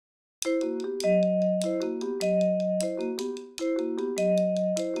We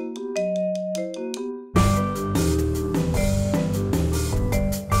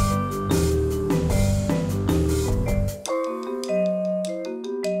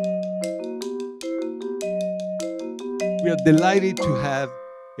are delighted to have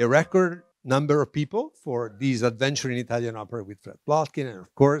a record number of people for this adventure in Italian opera with Fred Plotkin, and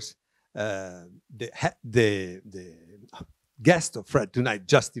of course, the guest of Fred tonight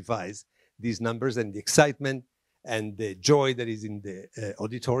justifies these numbers and the excitement and the joy that is in the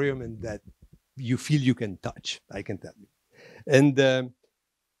auditorium and that you feel you can touch, I can tell you. And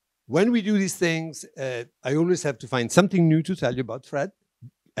when we do these things, I always have to find something new to tell you about Fred.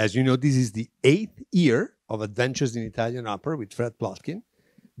 As you know, this is the 8th year of Adventures in Italian Opera with Fred Plotkin.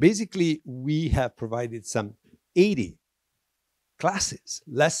 Basically, we have provided some 80 classes,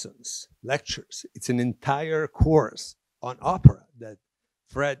 lessons, lectures. It's an entire course on opera that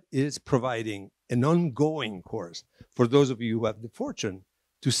Fred is providing, an ongoing course for those of you who have the fortune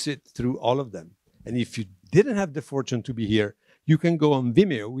to sit through all of them. And if you didn't have the fortune to be here, you can go on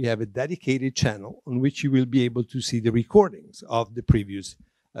Vimeo. We have a dedicated channel on which you will be able to see the recordings of the previous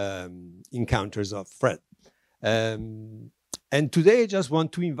encounters of Fred. And today I just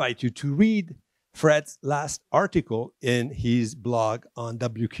want to invite you to read Fred's last article in his blog on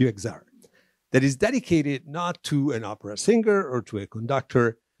WQXR that is dedicated not to an opera singer or to a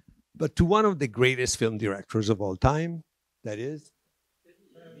conductor, but to one of the greatest film directors of all time, that is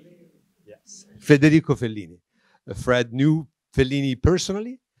Federico Fellini. Fred knew Fellini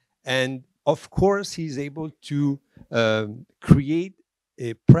personally, and of course he's able to create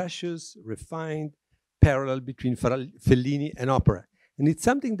a precious, refined parallel between Fellini and opera. And it's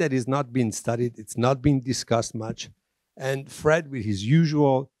something that is not being studied, it's not being discussed much. And Fred, with his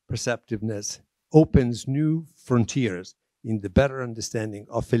usual perceptiveness, opens new frontiers in the better understanding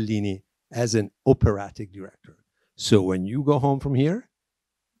of Fellini as an operatic director. So when you go home from here,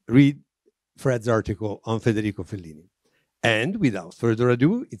 read Fred's article on Federico Fellini. And without further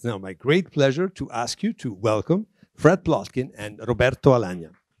ado, it's now my great pleasure to ask you to welcome Fred Plotkin and Roberto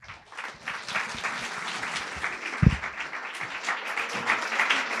Alagna.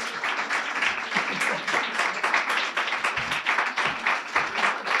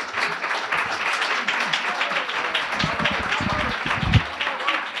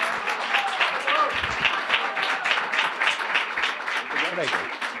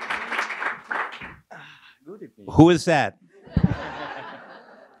 Who is that?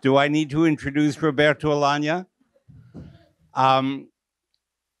 Do I need to introduce Roberto Alagna?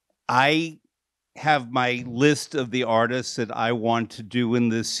 I have my list of the artists that I want to do in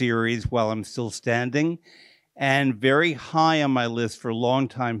this series while I'm still standing. And very high on my list for a long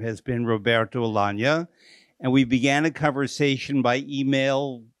time has been Roberto Alagna. And we began a conversation by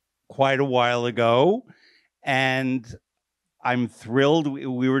email quite a while ago. And I'm thrilled.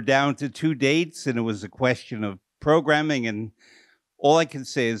 We were down to 2 dates, and it was a question of programming. And all I can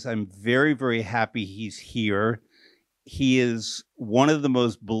say is I'm very, very happy he's here. He is one of the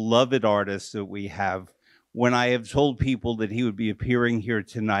most beloved artists that we have. When I have told people that he would be appearing here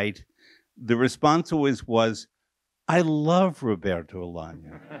tonight, the response always was, I love Roberto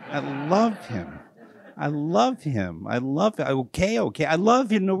Alagna. I love him. I love him. I love him. Okay. I love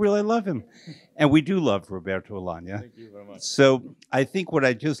him. No, really, I love him. And we do love Roberto Alagna. Thank you very much. So I think what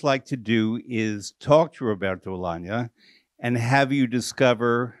I'd just like to do is talk to Roberto Alagna and have you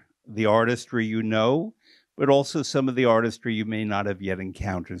discover the artistry you know, but also some of the artistry you may not have yet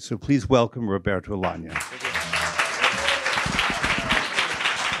encountered. So please welcome Roberto Alagna.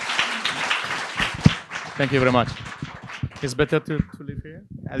 Thank you very much. It's better to live here?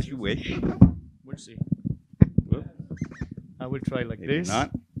 As you wish. We'll see. I will try like Maybe this.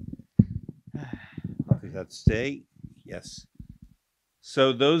 Not. Does that stay? Yes.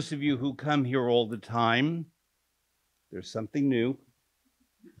 So those of you who come here all the time, there's something new.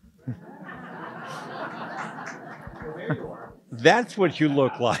 That's what you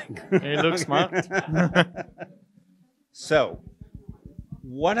look like. It looks smart. So,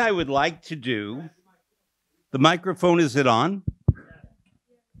 what I would like to do, the microphone, is it on?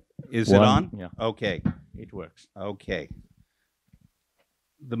 Is it on? Yeah. Okay. It works. Okay.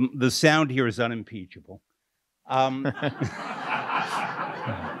 The sound here is unimpeachable.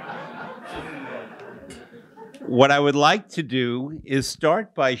 What I would like to do is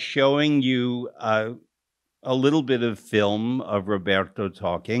start by showing you a little bit of film of Roberto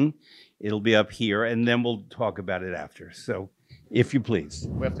talking. It'll be up here, and then we'll talk about it after. So, if you please.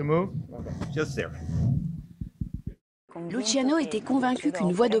 We have to move? Just there. Luciano était convaincu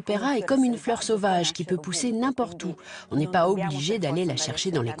qu'une voix d'opéra est comme une fleur sauvage qui peut pousser n'importe où. On n'est pas obligé d'aller la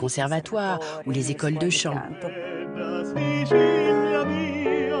chercher dans les conservatoires ou les écoles de chant.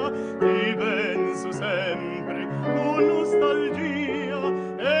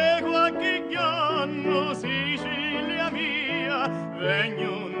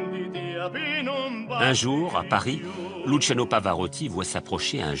 Un jour, à Paris, Luciano Pavarotti voit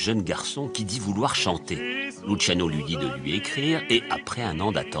s'approcher un jeune garçon qui dit vouloir chanter. Luciano lui dit de lui écrire et, après un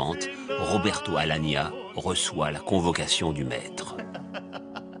an d'attente, Roberto Alagna reçoit la convocation du maître.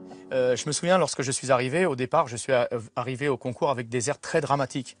 Je me souviens, lorsque je suis arrivé, au départ, je suis arrivé au concours avec des airs très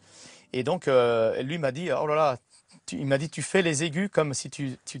dramatiques. Et donc, lui m'a dit, oh là là, il m'a dit, tu fais les aigus comme si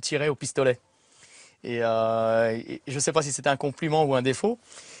tu tirais au pistolet. Et je ne sais pas si c'était un compliment ou un défaut.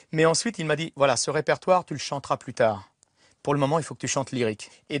 Mais ensuite, il m'a dit, voilà, ce répertoire, tu le chanteras plus tard. Pour le moment, il faut que tu chantes lyrique.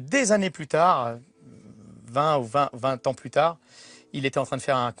 Et des années plus tard, 20 ans plus tard, il était en train de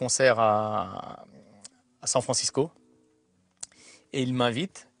faire un concert à San Francisco. Et il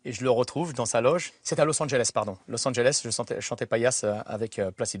m'invite et je le retrouve dans sa loge. C'est à Los Angeles, pardon. Los Angeles, je chantais paillasse avec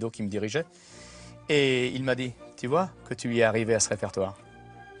Placido qui me dirigeait. Et il m'a dit, tu vois que tu y es arrivé à ce répertoire.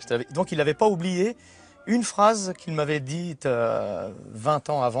 Donc il n'avait pas oublié une phrase qu'il m'avait dite 20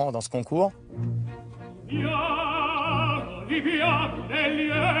 ans avant dans ce concours.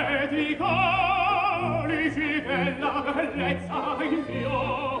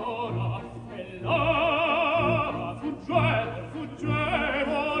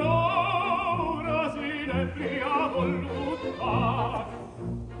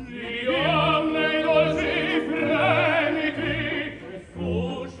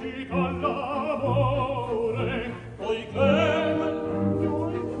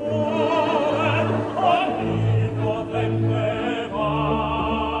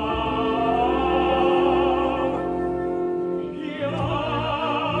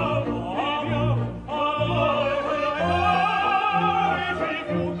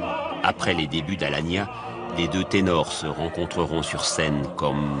 Après les débuts d'Alagna, les deux ténors se rencontreront sur scène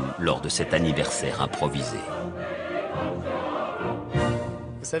comme lors de cet anniversaire improvisé.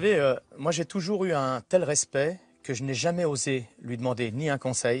 Vous savez, moi j'ai toujours eu un tel respect que je n'ai jamais osé lui demander ni un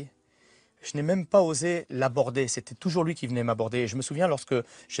conseil. Je n'ai même pas osé l'aborder. C'était toujours lui qui venait m'aborder. Je me souviens lorsque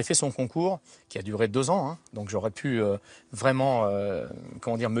j'ai fait son concours, qui a duré 2 ans, hein, donc j'aurais pu vraiment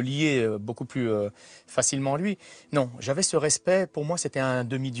comment dire, me lier beaucoup plus facilement à lui. Non, j'avais ce respect. Pour moi, c'était un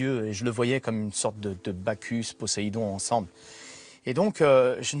demi-dieu et je le voyais comme une sorte de Bacchus, Poséidon ensemble. Et donc,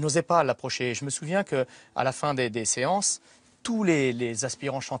 je n'osais pas l'approcher. Je me souviens qu'à la fin des séances, tous les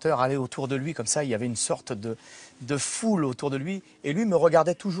aspirants chanteurs allaient autour de lui, comme ça, il y avait une sorte de foule autour de lui, et lui me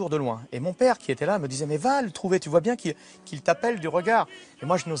regardait toujours de loin. Et mon père, qui était là, me disait, mais va le trouver, tu vois bien qu'il t'appelle du regard. Et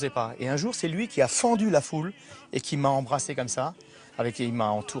moi, je n'osais pas. Et un jour, c'est lui qui a fendu la foule, et qui m'a embrassé comme ça, il m'a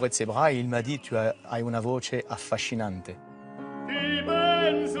entouré de ses bras, et il m'a dit, tu hai una voce affascinante.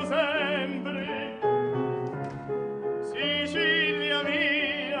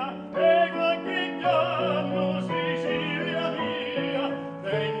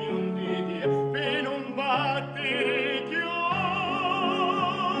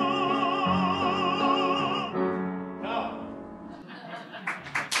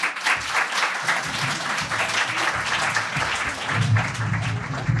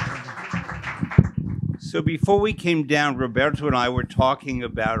 So before we came down, Roberto and I were talking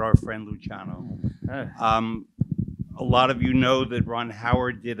about our friend Luciano. A lot of you know that Ron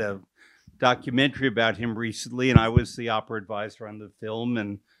Howard did a documentary about him recently, and I was the opera advisor on the film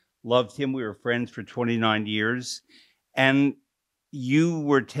and loved him. We were friends for 29 years. And you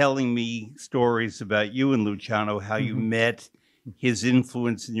were telling me stories about you and Luciano, how you met, his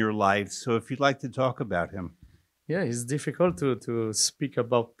influence in your life. So if you'd like to talk about him. Yeah, it's difficult to speak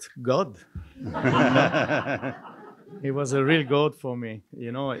about God. He was a real God for me.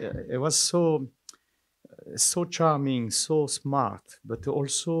 You know, it was so charming, so smart, but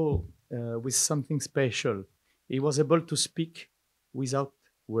also with something special. He was able to speak without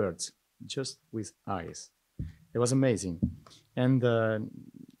words, just with eyes. It was amazing. And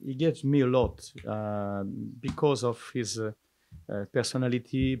he gave me a lot because of his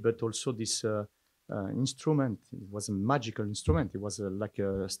personality, but also this instrument. It was a magical instrument. It was like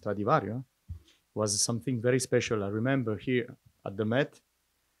a Stradivari. It was something very special. I remember here at the Met,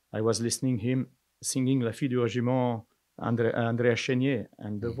 I was listening him singing La Fille du Régiment, Andrea Chénier,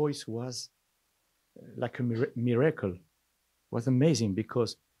 and the voice was like a miracle. It was amazing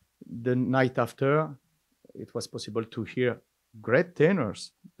because the night after, it was possible to hear great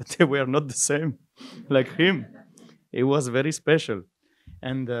tenors, but they were not the same like him. It was very special.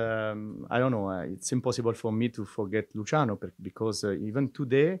 And I don't know, it's impossible for me to forget Luciano because even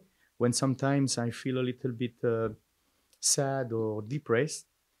today, when sometimes I feel a little bit sad or depressed,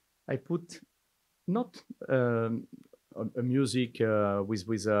 I put not a music with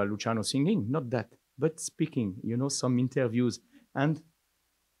Luciano singing, not that, but speaking, you know, some interviews, and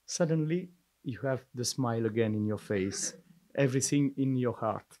suddenly you have the smile again in your face, everything in your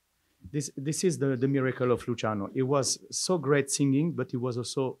heart. This is the miracle of Luciano. He was so great singing, but he was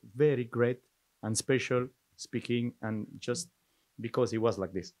also very great and special speaking, and just because he was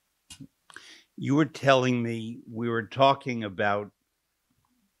like this. You were telling me, we were talking about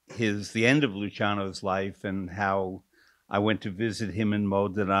the end of Luciano's life and how I went to visit him in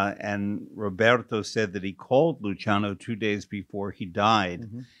Modena, and Roberto said that he called Luciano 2 days before he died.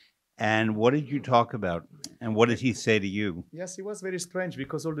 Mm-hmm. And what did you talk about? And what did he say to you? Yes, it was very strange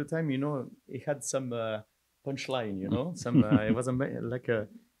because all the time, you know, he had some punchline, you know, some it was like a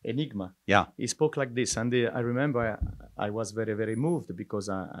enigma. Yeah. He spoke like this, and I remember I was very, very moved because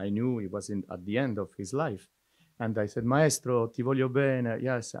I knew he was at the end of his life. And I said, Maestro, ti voglio bene.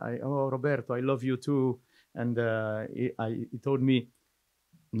 Yes, oh, Roberto, I love you too. And he told me,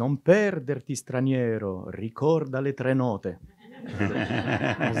 non perderti straniero, ricorda le tre note.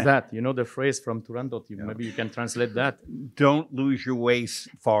 Is that, you know, the phrase from Turandot? Maybe you can translate that. Don't lose your way,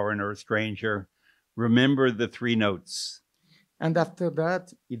 foreigner, stranger. Remember the 3 notes. And after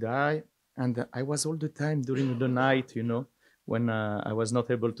that, he died. And I was all the time during the night, you know, when I was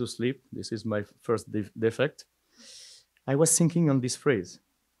not able to sleep. This is my first defect. I was thinking on this phrase.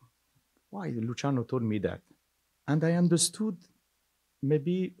 Why Luciano told me that? And I understood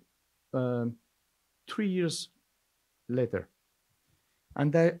maybe 3 years later.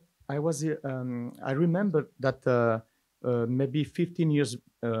 And I remember that maybe 15 years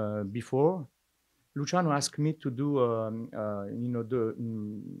before, Luciano asked me to do,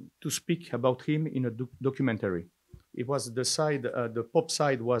 to speak about him in a documentary. It was the pop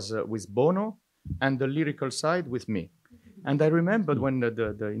side was with Bono, and the lyrical side with me. And I remembered when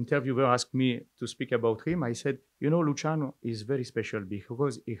the interviewer asked me to speak about him, I said, you know, Luciano is very special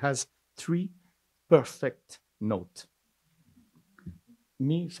because he has 3 perfect notes.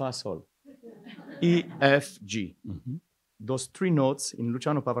 Mi, fa, sol. E, F, G. Mm-hmm. Those 3 notes in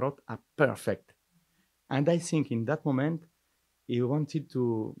Luciano Pavarotti are perfect. And I think in that moment, he wanted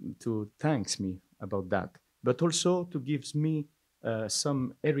to thank me about that, but also to give me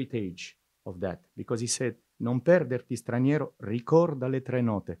some heritage of that, because he said, non perderti straniero, ricorda le 3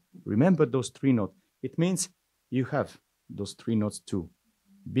 note. Remember those 3 notes. It means you have those 3 notes too.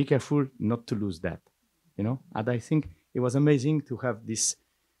 Be careful not to lose that, you know? And I think it was amazing to have this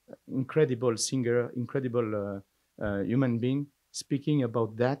incredible singer, incredible human being speaking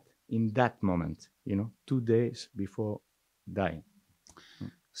about that in that moment, you know, 2 days before dying.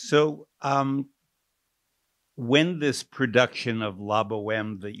 So when this production of La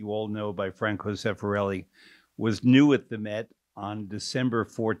Bohème that you all know by Franco Zeffirelli was new at the Met on December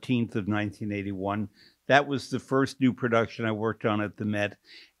 14th of 1981, that was the first new production I worked on at the Met,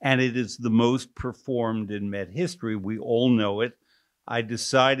 and it is the most performed in Met history. We all know it. I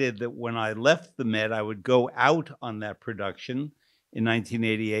decided that when I left the Met, I would go out on that production in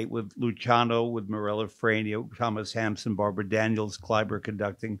 1988 with Luciano, with Mirella Freni, Thomas Hampson, Barbara Daniels, Kleiber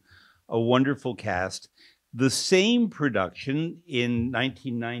conducting, a wonderful cast. The same production in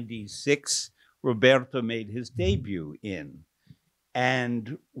 1996, Roberto made his debut in.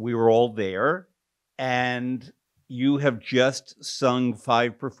 And we were all there. And you have just sung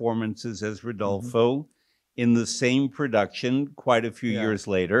 5 performances as Rodolfo in the same production quite a few years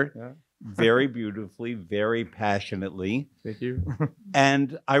later. Yeah. Very beautifully, very passionately. Thank you.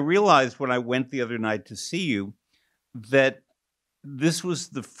 And I realized when I went the other night to see you that this was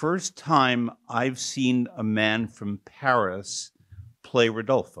the first time I've seen a man from Paris play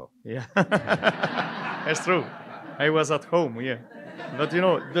Rodolfo. Yeah, that's true. I was at home, yeah. But you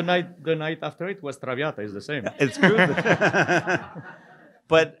know, the night after it was Traviata, is the same. It's true.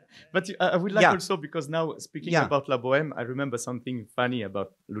 But I would like also, because now speaking about La Bohème, I remember something funny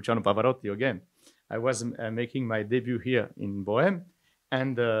about Luciano Pavarotti again. I was making my debut here in Bohème,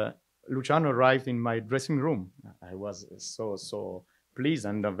 and Luciano arrived in my dressing room. I was so pleased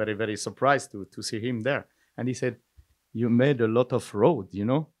and very, very surprised to see him there. And he said, you made a lot of road, you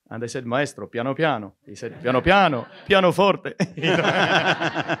know? And I said, Maestro, piano piano. He said, piano piano, pianoforte.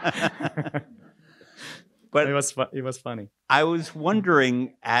 But it was funny. I was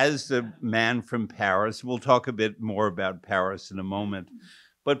wondering, as a man from Paris, we'll talk a bit more about Paris in a moment,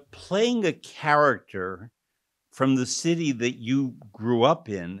 but playing a character from the city that you grew up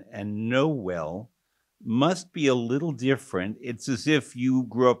in and know well, must be a little different. It's as if you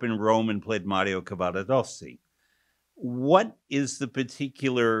grew up in Rome and played Mario Cavaradossi. What is the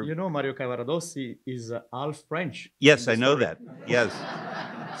particular... You know, Mario Cavaradossi is half French. Yes, I know that. Yes.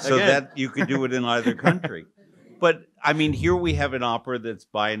 So Again. that you could do it in either country. But, I mean, here we have an opera that's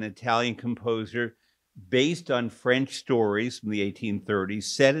by an Italian composer based on French stories from the 1830s,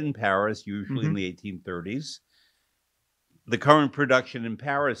 set in Paris, usually in the 1830s. The current production in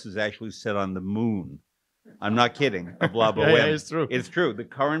Paris is actually set on the moon. I'm not kidding. Of La Boheme. Yeah, it's true. It's true. The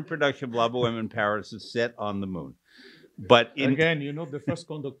current production of La Boheme in Paris is set on the moon. But Again, you know, the first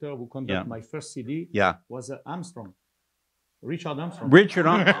conductor who conducted my first CD was Armstrong. Richard Armstrong. Richard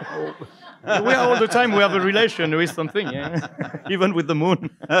Armstrong. We are all the time, we have a relation with something, even with the moon.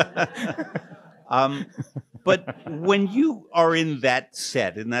 But when you are in that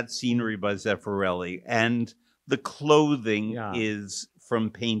set, in that scenery by Zeffirelli, and the clothing is from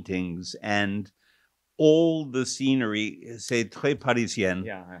paintings, and all the scenery, c'est très parisien,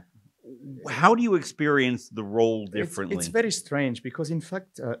 how do you experience the role differently? It's very strange, because in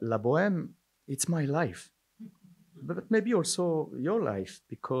fact, La Boheme, it's my life. But maybe also your life,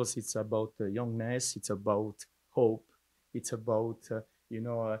 because it's about youngness, it's about hope, it's about,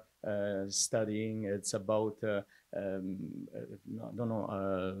 studying, it's about,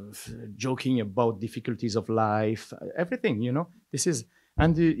 joking about difficulties of life, everything, you know. This is,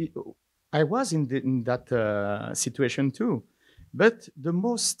 and I was in that situation too. But the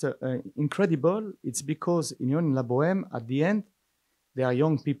most incredible, it's because in La Boheme, at the end, they are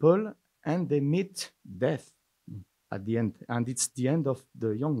young people and they meet death at the end, and it's the end of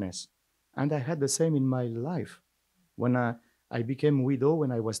the youngness. And I had the same in my life when I became widow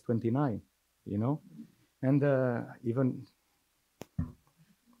when I was 29, you know, and even.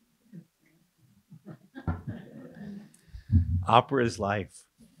 Opera is life.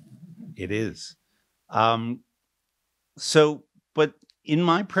 It is. But in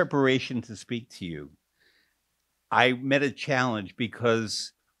my preparation to speak to you, I met a challenge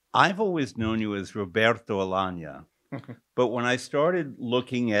because I've always known you as Roberto Alagna. But when I started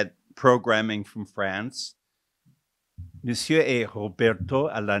looking at programming from France, Monsieur est Roberto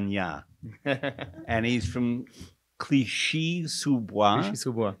Alagna. And he's from Clichy-sous-Bois.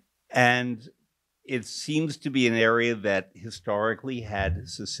 Clichy-sous-Bois. And it seems to be an area that historically had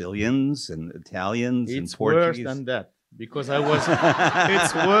Sicilians and Italians and Portuguese. It's worse than that, because I was...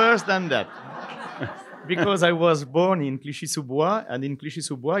 It's worse than that. Because I was born in Clichy-sous-Bois, and in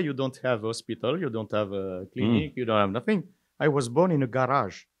Clichy-sous-Bois, you don't have a hospital, you don't have a clinic, you don't have nothing. I was born in a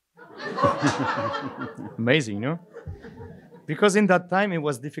garage. Amazing, no? Because in that time, it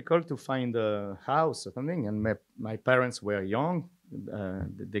was difficult to find a house or something, and my parents were young.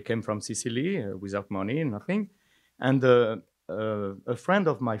 They came from Sicily without money, nothing. And a friend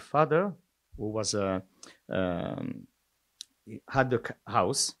of my father, who was had a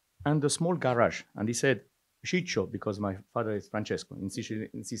house, and a small garage. And he said, Ciccio, because my father is Francesco. In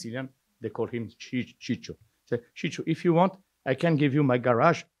Sicilian, they call him Ciccio. He said, Ciccio, if you want, I can give you my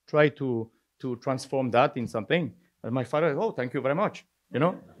garage. Try to transform that in something. And my father, oh, thank you very much, you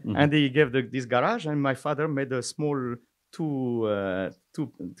know. And he gave this garage, and my father made a small two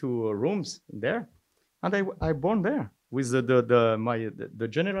rooms there. And I born there with the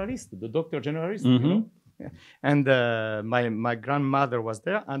generalist, the doctor generalist, you know. And my grandmother was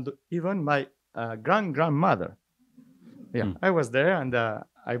there, and even my grandmother. Yeah, I was there, and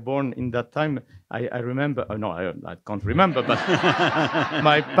I born in that time. I remember. No, I can't remember, but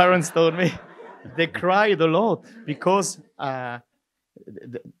my parents told me they cried a lot because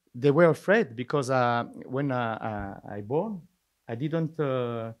they were afraid because when I born, I didn't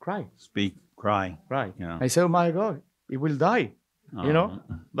cry. Cry. Yeah. I said, oh my God, he will die, you know.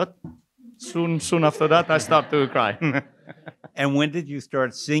 But soon after that, I start to cry. And when did you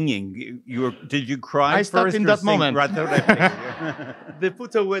start singing? Did you cry? I started in that moment. Right They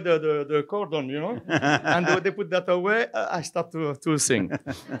put away the cordon, you know, and when they put that away, I start to sing.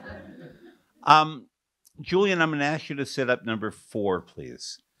 Julian, I'm going to ask you to set up number 4,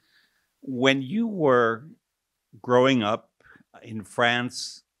 please. When you were growing up in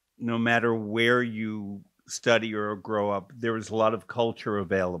France, no matter where you study or grow up, there was a lot of culture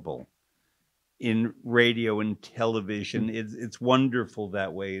available in radio and television. It's wonderful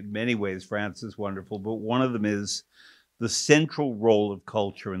that way. In many ways, France is wonderful, but one of them is the central role of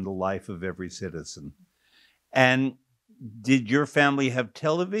culture in the life of every citizen. And did your family have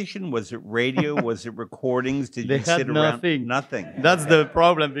television? Was it radio? Was it recordings? Did they you sit around? Nothing. That's the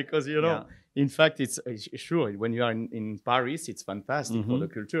problem, because, you know, in fact, it's sure, when you are in Paris, it's fantastic for the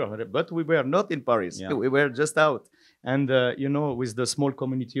culture. But we were not in Paris. We were just out. And, you know, with the small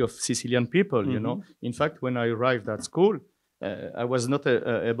community of Sicilian people, you know, in fact, when I arrived at school, I was not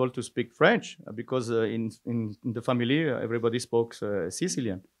able to speak French because in the family, everybody spoke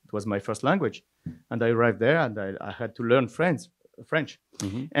Sicilian. It was my first language. And I arrived there and I had to learn French.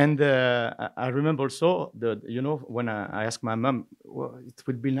 And I remember also, you know, when I asked my mom, well, it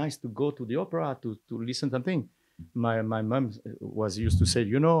would be nice to go to the opera to listen to something. My mom was used to say,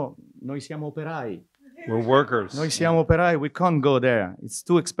 you know, noi siamo operai. We're workers. Noi siamo operai, we can't go there. It's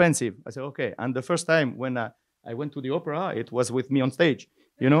too expensive. I said, okay. And the first time when I went to the opera, it was with me on stage,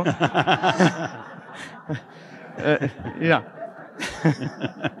 you know? Yeah.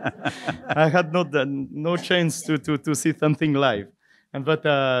 I had no chance to see something live. But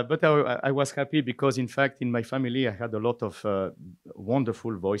I was happy because, in fact, in my family, I had a lot of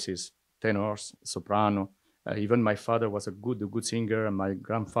wonderful voices, tenors, soprano. Even my father was a good singer, and my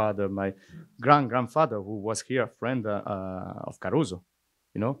grandfather, my grandfather, who was here, a friend of Caruso,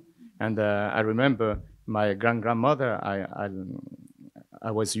 you know. And I remember my grandmother. I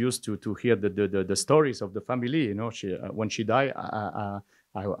was used to hear the stories of the family. You know, when she died,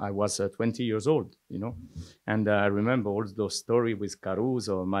 I was 20 years old. You know, and I remember all those stories with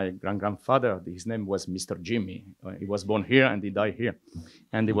Caruso. My grandfather, his name was Mr. Jimmy. He was born here and he died here,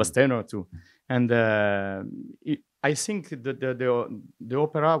 and he was tenor too. And I think the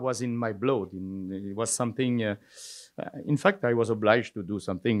opera was in my blood. It was something. In fact, I was obliged to do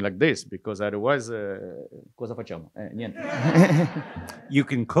something like this because otherwise, cosa facciamo? Niente. You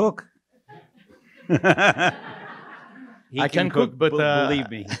can cook. I can cook, but believe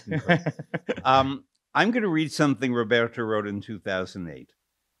me, he can cook. I'm going to read something Roberto wrote in 2008,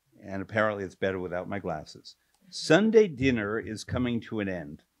 and apparently it's better without my glasses. Sunday dinner is coming to an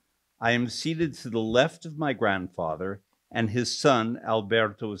end. I am seated to the left of my grandfather, and his son,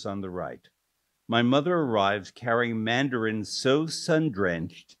 Alberto, is on the right. My mother arrives carrying mandarins so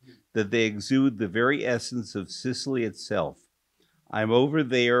sun-drenched that they exude the very essence of Sicily itself. I'm over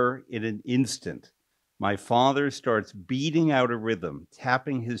there in an instant. My father starts beating out a rhythm,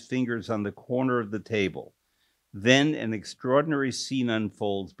 tapping his fingers on the corner of the table. Then an extraordinary scene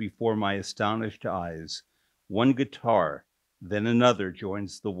unfolds before my astonished eyes. One guitar, then another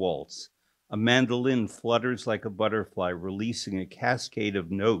joins the waltz. A mandolin flutters like a butterfly, releasing a cascade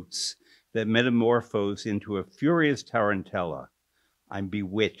of notes that metamorphose into a furious tarantella. I'm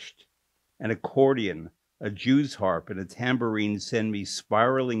bewitched. An accordion, a Jew's harp, and a tambourine send me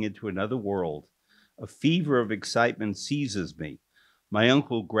spiraling into another world. A fever of excitement seizes me. My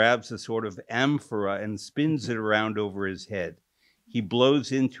uncle grabs a sort of amphora and spins it around over his head. He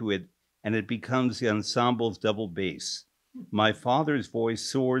blows into it, and it becomes the ensemble's double bass. My father's voice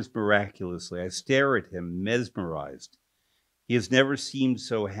soars miraculously. I stare at him, mesmerized. He has never seemed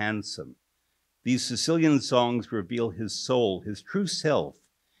so handsome. These Sicilian songs reveal his soul, his true self.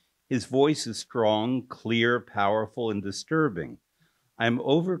 His voice is strong, clear, powerful, and disturbing. I am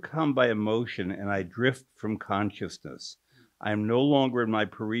overcome by emotion, and I drift from consciousness. I am no longer in my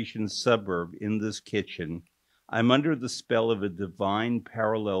Parisian suburb in this kitchen. I'm under the spell of a divine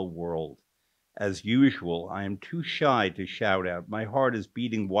parallel world. As usual, I am too shy to shout out. My heart is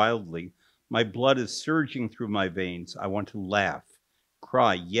beating wildly. My blood is surging through my veins. I want to laugh,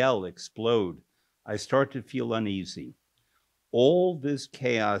 cry, yell, explode. I start to feel uneasy. All this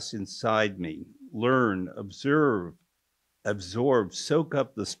chaos inside me, learn, observe, absorb, soak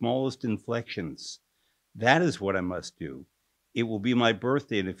up the smallest inflections. That is what I must do. It will be my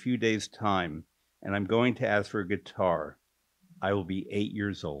birthday in a few days' time, and I'm going to ask for a guitar. I will be 8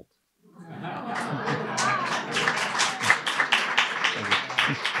 years old.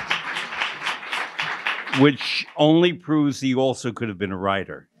 Which only proves he also could have been a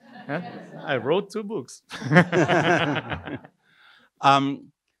writer. I wrote 2 books.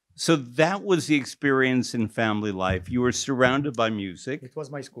 So that was the experience in family life. You were surrounded by music. It was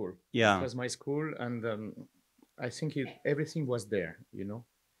my school. Yeah. It was my school, and I think everything was there, you know.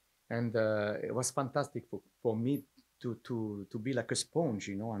 And it was fantastic for me to be like a sponge,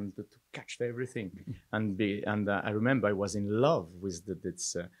 you know, and to catch everything. And I remember I was in love with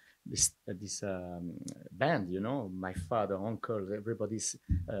this band, you know, my father, uncle, everybody's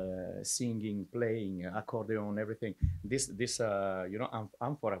singing, playing, accordion, everything. This you know,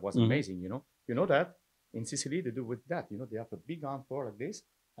 amphora was amazing, you know. You know that in Sicily they do with that, you know, they have a big amphora like this,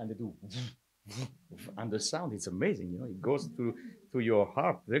 and they do, and the sound is amazing, you know, it goes to your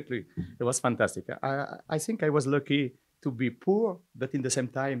heart directly. It was fantastic. I think I was lucky to be poor, but in the same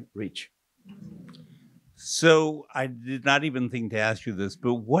time rich. So I did not even think to ask you this,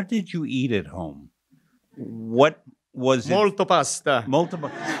 but what did you eat at home? What was it? Molto pasta.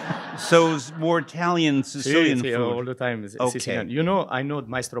 So it's more Italian, Sicilian Sì, food. all the time. Okay. Sicilian. You know, I know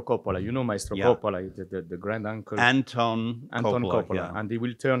Maestro Coppola. You know Maestro Yeah. Coppola, the grand uncle. Anton Coppola. Yeah. And he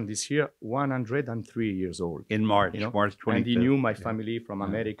will turn this year 103 years old. In March, You know? March 25th. And he knew my family from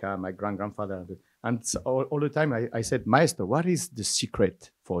America, my grandfather. And so all the time I said, Maestro, what is the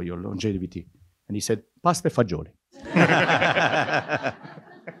secret for your longevity? And he said, pasta e fagioli.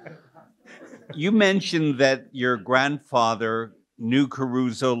 You mentioned that your grandfather knew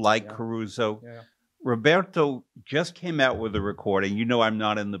Caruso, liked Caruso. Yeah. Roberto just came out with a recording. You know I'm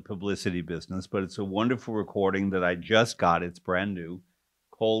not in the publicity business, but it's a wonderful recording that I just got. It's brand new,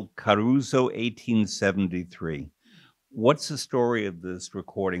 called Caruso 1873. What's the story of this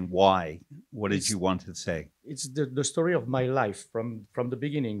recording? Why? What did you want to say? It's the story of my life from the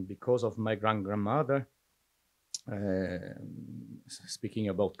beginning because of my grandmother. Speaking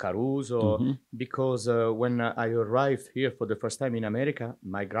about Caruso, because when I arrived here for the first time in America,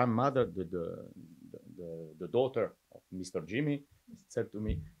 my grandmother, the daughter of Mr. Jimmy, said to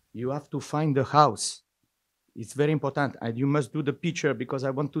me, "You have to find the house. It's very important, and you must do the picture because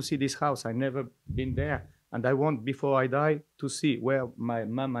I want to see this house. I never been there, and I want before I die to see where my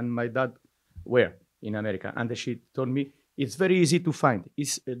mom and my dad were in America." And she told me, it's very easy to find.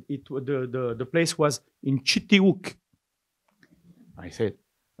 The place was in Chittiwook. I said,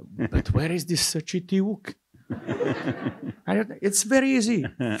 but where is this Chittiwook? It's very easy.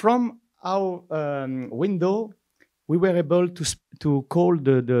 From our window, we were able to call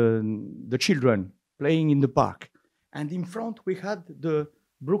the children playing in the park. And in front, we had the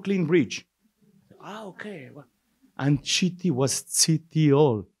Brooklyn Bridge. Okay. And Chitty was City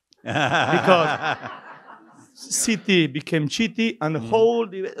Hall. Because city became Chitty and whole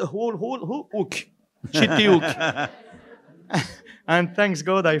hook, Chitty hook. And thanks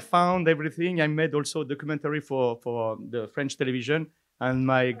God, I found everything. I made also a documentary for the French television, and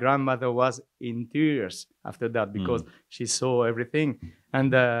my grandmother was in tears after that because she saw everything.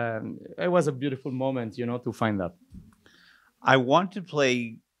 And it was a beautiful moment, you know, to find that. I want to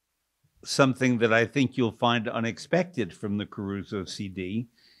play something that I think you'll find unexpected from the Caruso CD.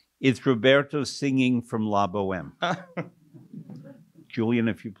 It's Roberto singing from La Bohème. Julian,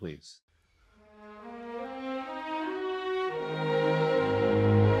 if you please.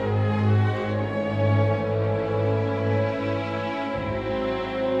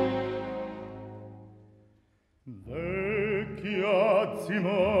 Vecchia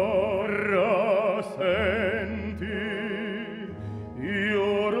zimorra, senti,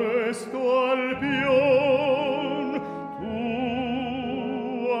 io resto al pion, tu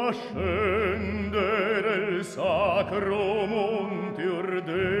a scendere il sacro monte or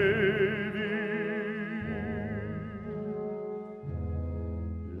devi.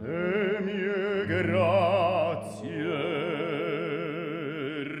 Le mie grazie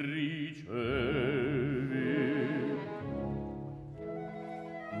ricevi,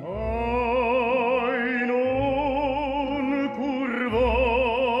 mai non curvasti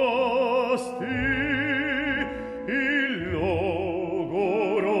il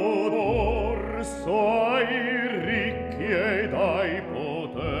logoro dorso ai ricchi ed ai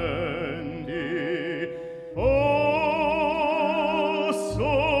potenti.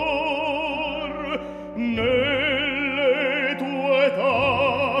 Sor, nelle tue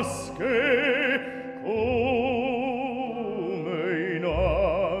tasche come in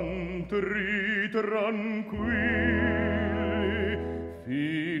antri tranquilli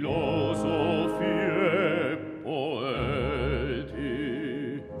filosofi e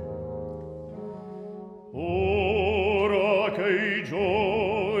poeti. Ora che i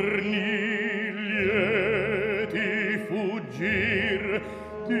giorni lieti fuggir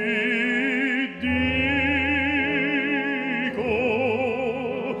ti dico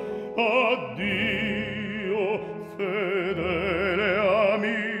addio, fedele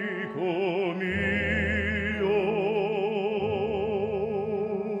amico mio.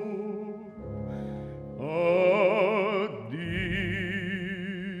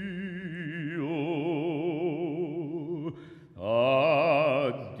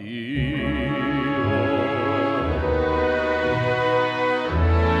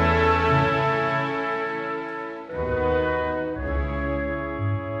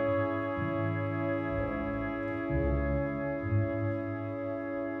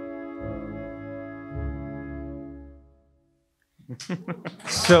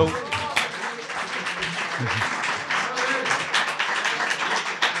 So,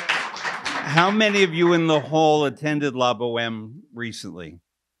 how many of you in the hall attended La Bohème recently?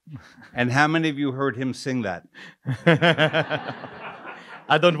 And how many of you heard him sing that?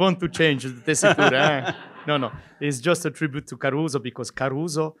 I don't want to change the tessitura. No. It's just a tribute to Caruso because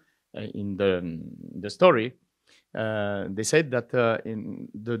Caruso in the story, they said that in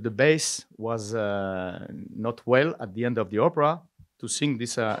the bass was not well at the end of the opera to sing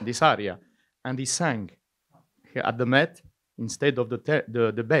this aria, and he sang at the Met instead of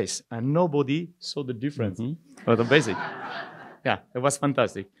the bass, and nobody saw the difference of the basic. Yeah, it was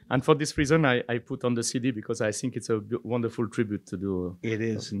fantastic, and for this reason, I put on the CD because I think it's a wonderful tribute to do. It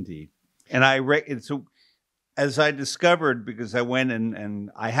is indeed, and so. As I discovered, because I went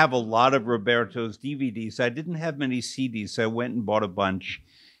and I have a lot of Roberto's DVDs, I didn't have many CDs, so I went and bought a bunch.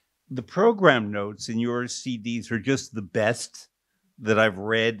 The program notes in your CDs are just the best that I've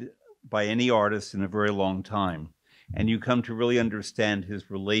read by any artist in a very long time. And you come to really understand his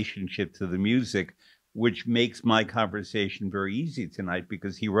relationship to the music, which makes my conversation very easy tonight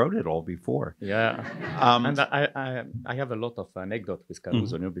because he wrote it all before. Yeah, and I have a lot of anecdotes with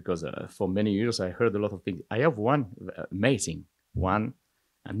Caruso, because for many years I heard a lot of things. I have one amazing one,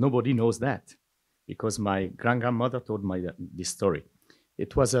 and nobody knows that because my grandmother told me this story.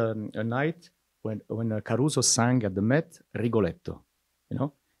 It was a night when Caruso sang at the Met Rigoletto,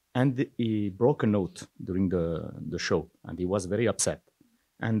 and he broke a note during the show, and he was very upset.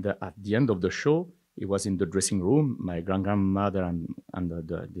 And at the end of the show, he was in the dressing room. My grandmother and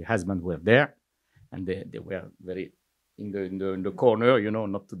the husband were there, and they were very in the corner,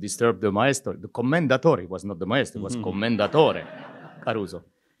 not to disturb the maestro. The commendatore was not the maestro; it was commendatore, Caruso.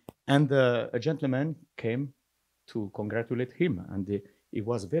 And a gentleman came to congratulate him, and he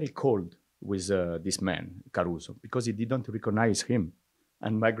was very cold with this man, Caruso, because he didn't recognize him.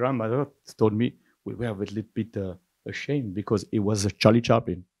 And my grandmother told me we were a little bit ashamed because it was Charlie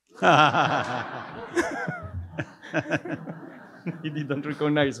Chaplin. He didn't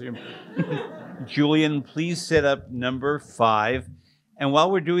recognize him. Julian, please set up number 5. And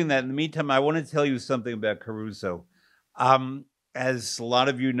while we're doing that, in the meantime, I want to tell you something about Caruso. As a lot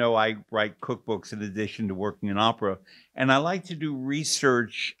of you know, I write cookbooks in addition to working in opera. And I like to do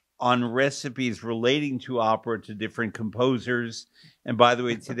research on recipes relating to opera to different composers. And by the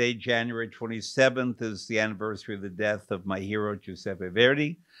way, today, January 27th, is the anniversary of the death of my hero, Giuseppe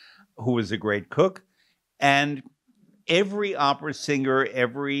Verdi, who was a great cook. And every opera singer,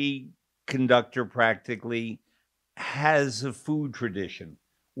 every conductor practically has a food tradition,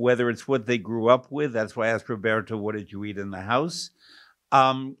 whether it's what they grew up with. That's why I asked Roberto, what did you eat in the house?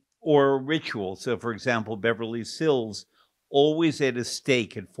 Or a ritual. So, for example, Beverly Sills always ate a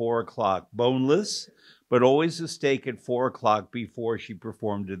steak at 4 o'clock, boneless, but always a steak at 4 o'clock before she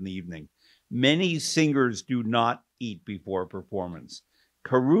performed in the evening. Many singers do not eat before a performance.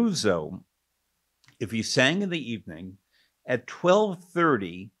 Caruso, if he sang in the evening, at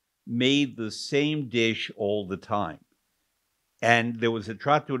 12:30 made the same dish all the time. And there was a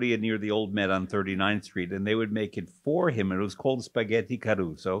trattoria near the old Met on 39th Street, and they would make it for him. It was called Spaghetti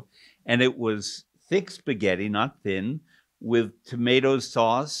Caruso, and it was thick spaghetti, not thin, with tomato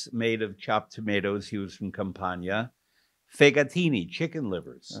sauce made of chopped tomatoes. He was from Campania. Fegatini, chicken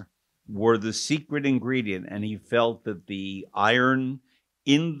livers, were the secret ingredient, and he felt that the iron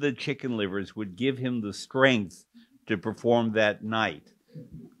in the chicken livers would give him the strength to perform that night.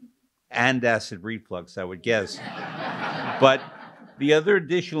 And acid reflux, I would guess. But the other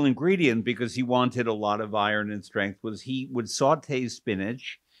additional ingredient, because he wanted a lot of iron and strength, was he would saute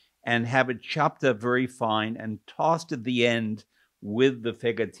spinach and have it chopped up very fine and tossed at the end with the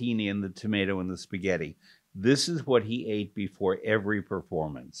fegatini and the tomato and the spaghetti. This is what he ate before every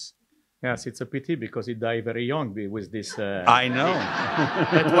performance. Yes, it's a pity because he died very young with this. I know.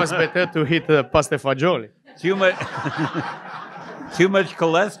 It was better to eat pasta fagioli. Too much, too much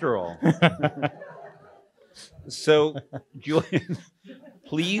cholesterol. So, Julian,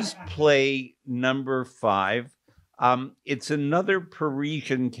 please play number 5. It's another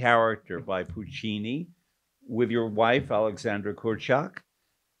Parisian character by Puccini with your wife, Alexandra Korczak.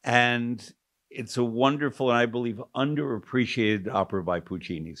 And it's a wonderful and I believe underappreciated opera by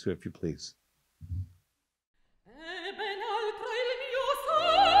Puccini. So if you please. Thank you.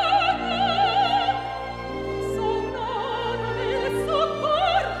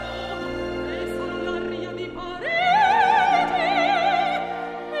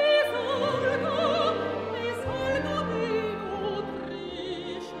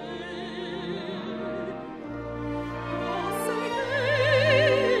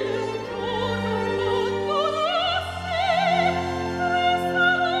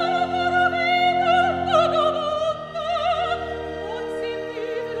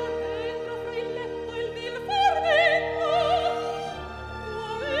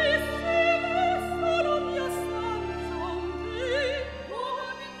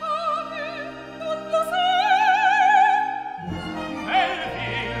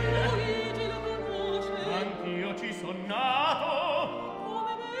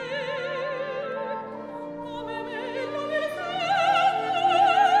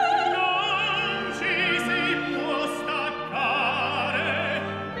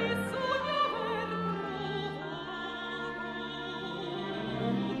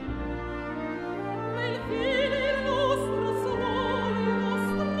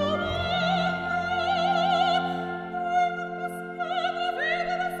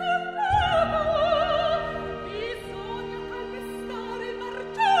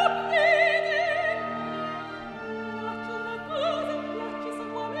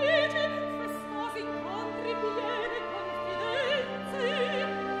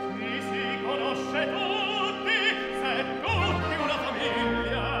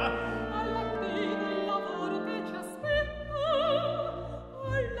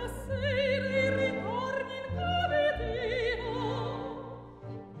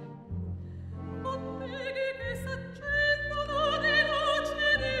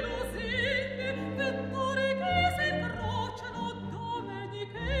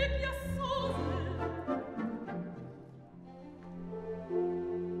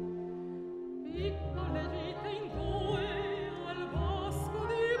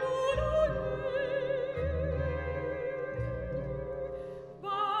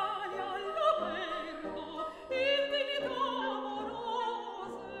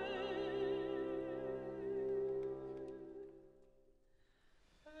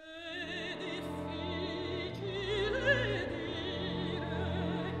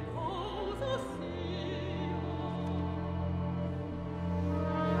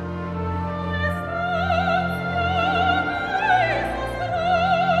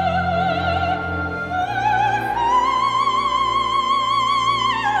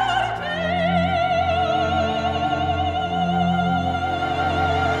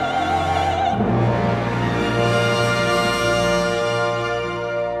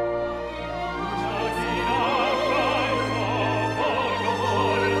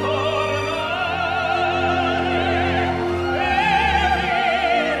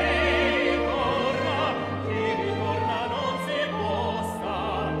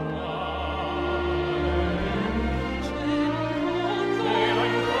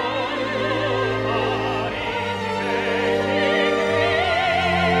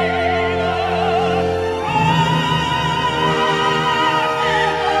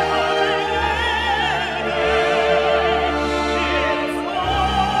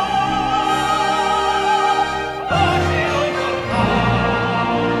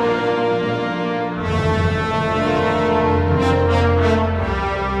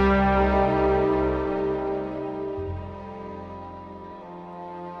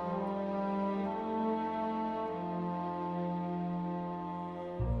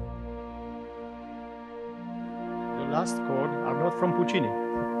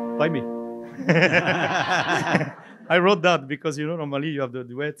 by me. I wrote that because, you know, normally you have the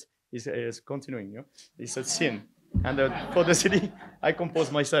duet is continuing, you know. It's a scene. And for the CD, I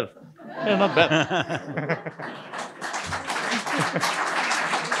composed myself. Yeah, not bad.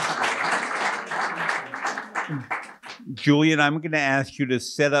 Julian, I'm going to ask you to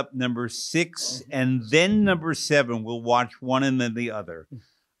set up number 6 and then number 7. We'll watch one and then the other.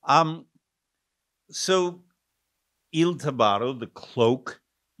 So, Il Tabarro, the cloak,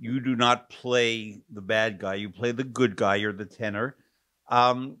 you do not play the bad guy. You play the good guy. You're the tenor.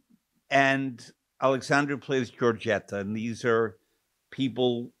 And Alexandra plays Giorgetta. And these are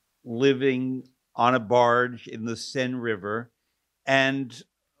people living on a barge in the Seine River. And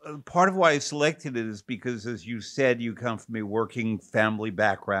part of why I selected it is because, as you said, you come from a working family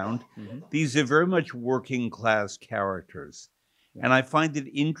background. Mm-hmm. These are very much working class characters. Yeah. And I find it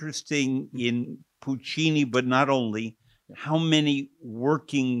interesting in Puccini, but not only, how many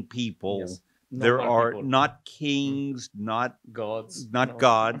working people Yes. there Normal are, people. not kings, not Gods. not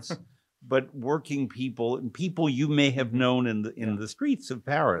gods, but working people and people you may have known in the streets of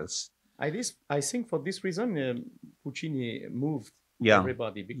Paris. I think for this reason, Puccini moved Yeah.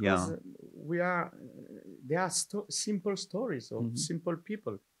 everybody because they are simple stories of simple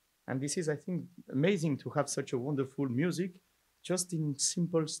people. And this is, I think, amazing to have such a wonderful music just in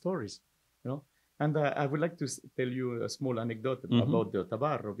simple stories, you know. And I would like to tell you a small anecdote about the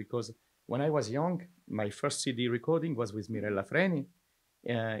Tabarro, because when I was young, my first CD recording was with Mirella Freni.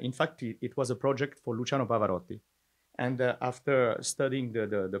 In fact, it was a project for Luciano Pavarotti. And after studying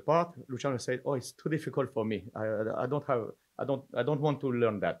the part, Luciano said, "Oh, it's too difficult for me. I don't want to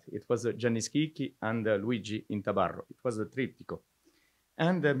learn that." It was Gianni Schicchi and Luigi in Tabarro. It was a triptico.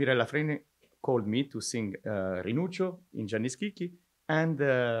 And Mirella Freni called me to sing Rinuccio in Gianni Schicchi and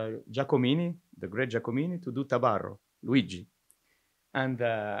Giacomini, the great Giacomini, to do Tabarro, Luigi. And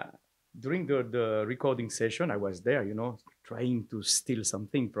during the recording session, I was there, you know, trying to steal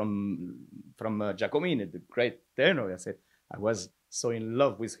something from Giacomini, the great tenor. I was so in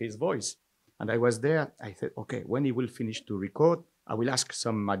love with his voice. And I was there. I said, okay, when he will finish to record, I will ask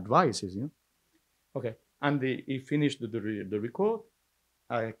some advices, you know. Okay. And he finished the record.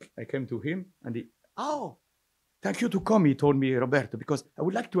 I came to him and thank you to come, he told me, Roberto, because I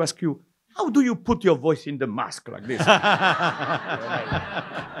would like to ask you, how do you put your voice in the mask like this?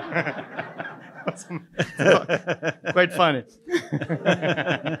 Quite funny.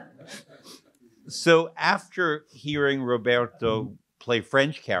 So after hearing Roberto play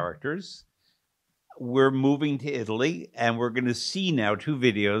French characters, we're moving to Italy, and we're going to see now 2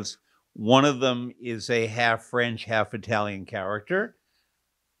 videos. One of them is a half French, half Italian character,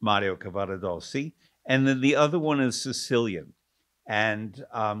 Mario Cavaradossi, and then the other one is Sicilian and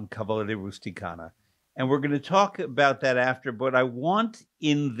Cavaliere Rusticana. And we're going to talk about that after, but I want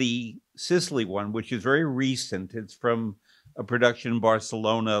in the Sicily one, which is very recent, it's from a production in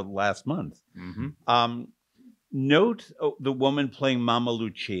Barcelona last month. Note the woman playing Mama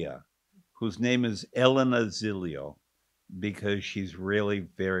Lucia, whose name is Elena Zilio, because she's really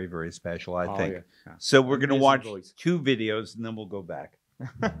very, very special, I think. Yeah. So we're going to watch voice. 2 videos, and then we'll go back.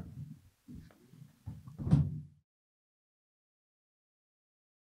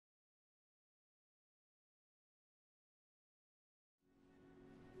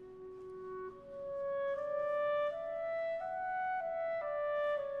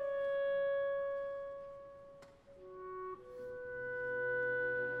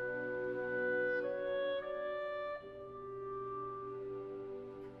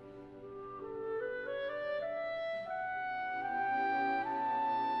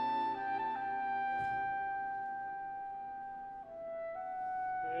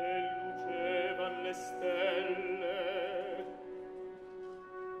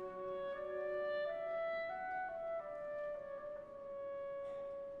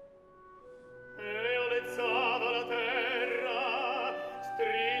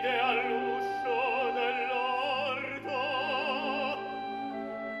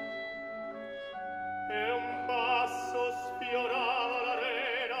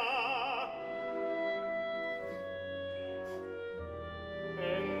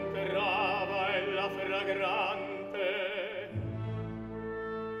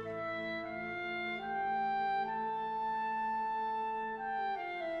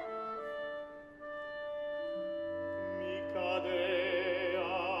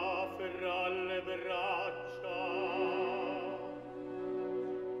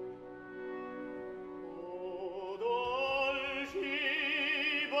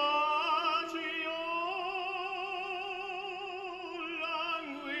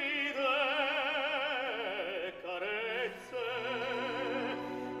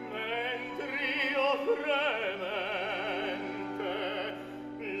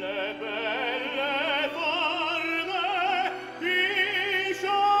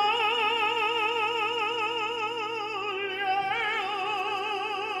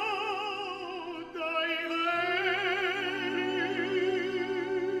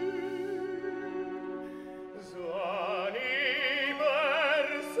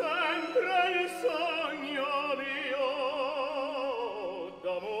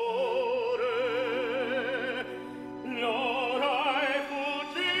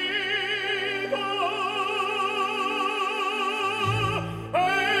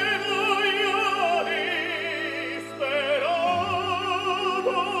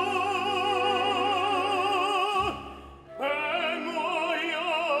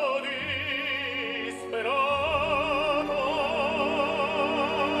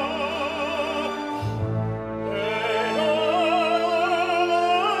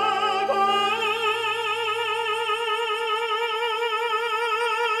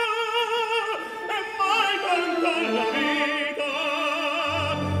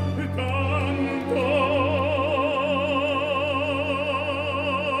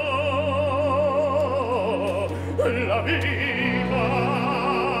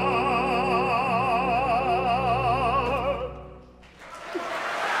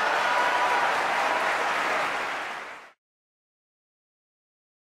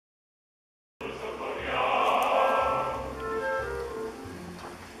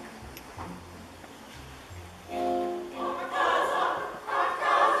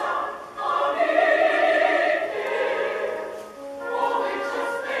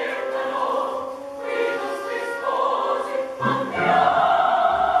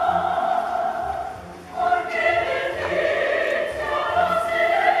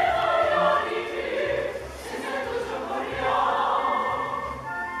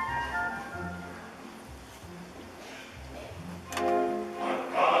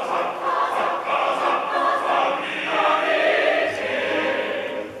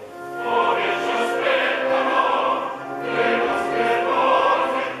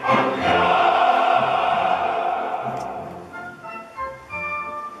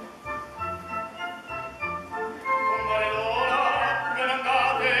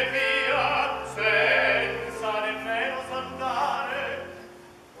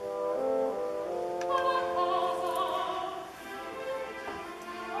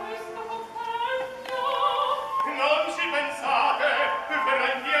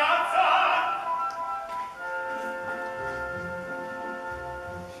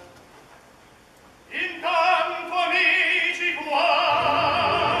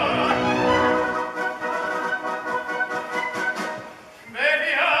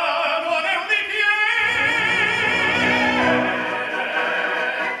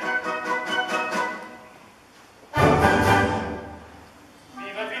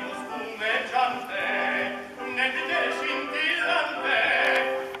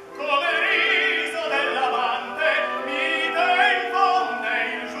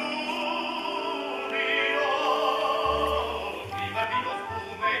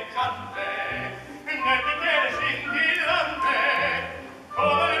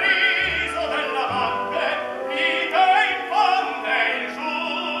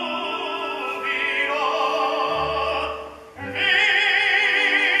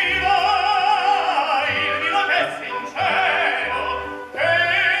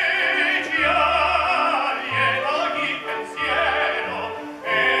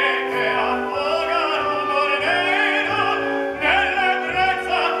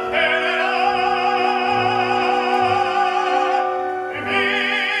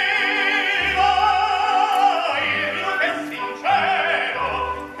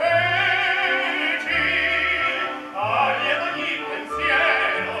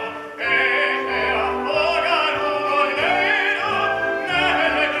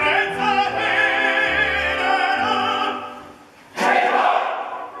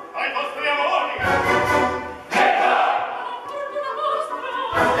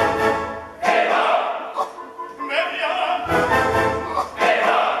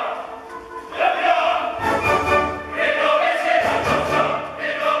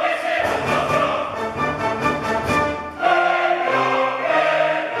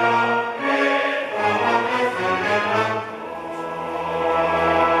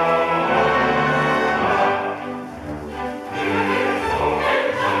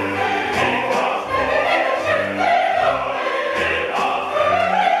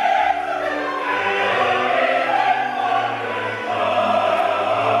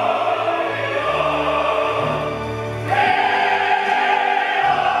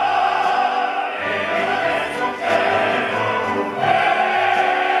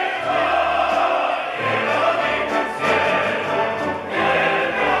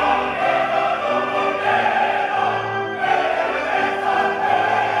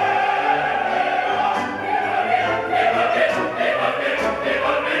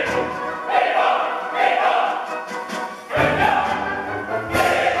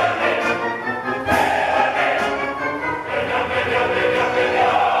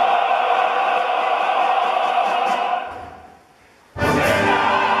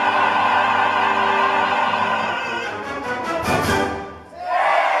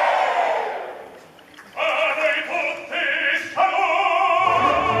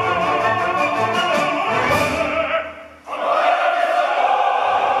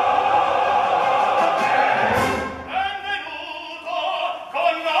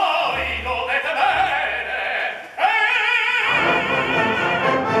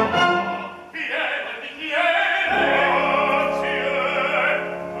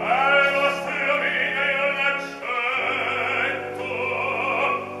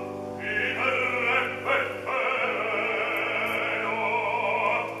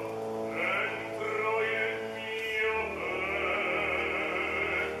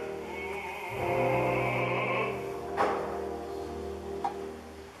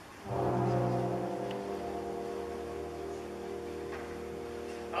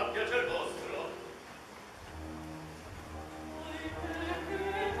 A piacer vostro.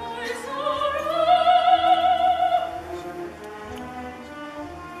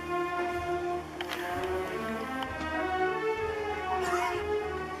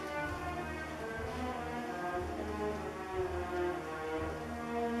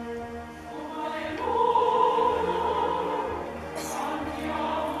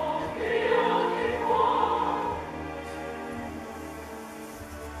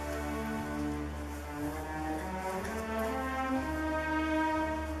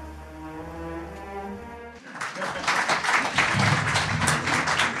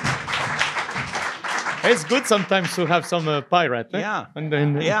 It's good sometimes to have some pirate. Eh? Yeah. And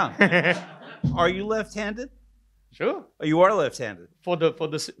then, Yeah. Are you left-handed? Sure. Oh, you are left-handed. For the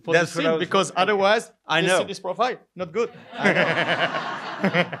That's scene, what I was because thinking. otherwise I the know. scene is profile not good.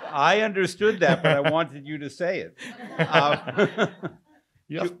 I understood that, but I wanted you to say it.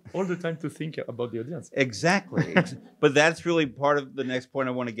 You have all the time to think about the audience. Exactly. But that's really part of the next point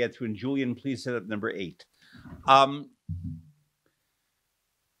I want to get to. And Julian, please set up number 8.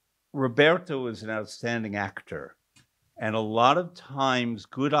 Roberto is an outstanding actor. And a lot of times,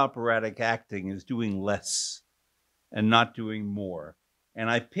 good operatic acting is doing less and not doing more. And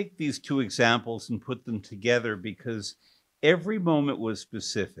I picked these 2 examples and put them together because every moment was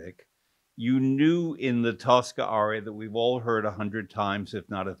specific. You knew in the Tosca aria that we've all heard 100 times, if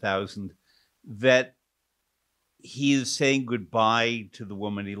not 1,000, that he is saying goodbye to the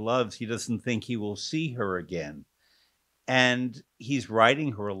woman he loves. He doesn't think he will see her again. And he's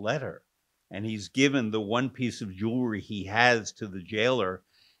writing her a letter. And he's given the one piece of jewelry he has to the jailer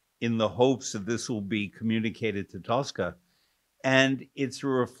in the hopes that this will be communicated to Tosca. And it's a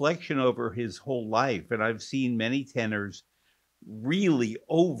reflection over his whole life. And I've seen many tenors really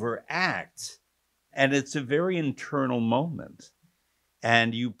overact. And it's a very internal moment.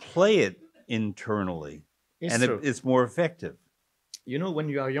 And you play it internally. And it's more effective. You know, when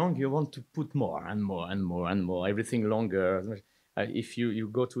you are young, you want to put more and more and more and more, everything longer. If you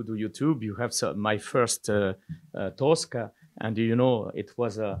go to the YouTube, you have my first Tosca, and you know, it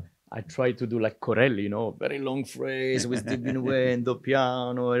was I tried to do like Corelli, you know, very long phrase with diminuendo,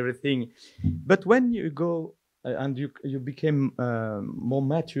 piano, everything. But when you go and you became more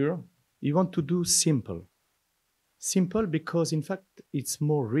mature, you want to do simple. Simple because, in fact, it's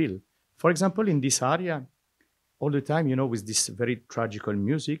more real. For example, in this aria, all the time, you know, with this very tragical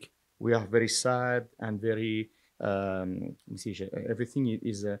music, we are very sad and very, everything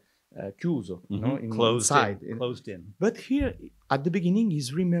is chiuso, you know, Closed in. But here, at the beginning,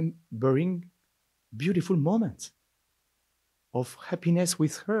 he's remembering beautiful moments of happiness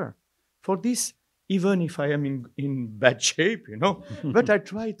with her. For this, even if I am in bad shape, you know, but I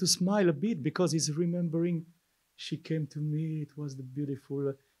try to smile a bit because he's remembering she came to me, it was the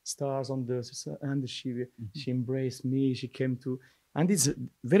beautiful stars on the, and she embraced me, she came to, and it's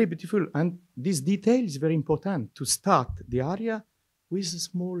very beautiful. And this detail is very important to start the aria with a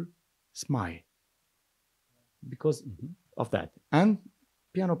small smile because of that. And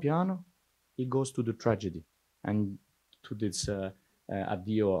piano piano, it goes to the tragedy and to this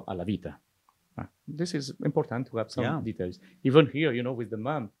addio alla vita. This is important to have some details. Even here, you know, with the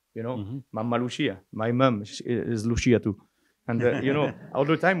mom, you know, Mamma Lucia, my mom is Lucia too. And you know, all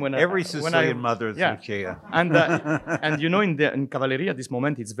the time when every Sicilian mother is Lucia. And you know, in Cavalleria, this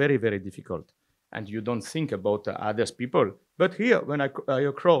moment it's very, very difficult, and you don't think about other people. But here, when I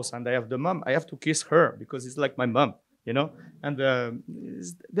cross and I have the mom, I have to kiss her because it's like my mom, you know. And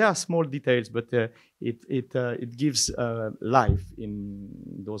there are small details, but it gives life in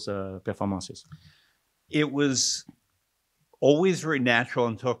those performances. It was always very natural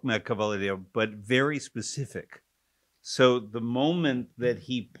in talking about Cavalleria, but very specific. So the moment that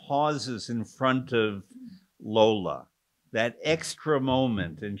he pauses in front of Lola, that extra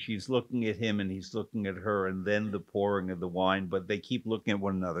moment, and she's looking at him and he's looking at her, and then the pouring of the wine, but they keep looking at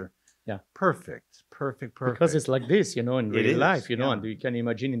one another. Yeah. Perfect. Because it's like this, you know, in real life, you know, and you can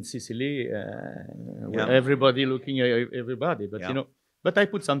imagine in Sicily, everybody looking at everybody. But, you know, but I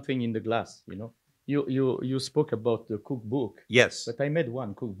put something in the glass, you know. You spoke about the cookbook. Yes. But I made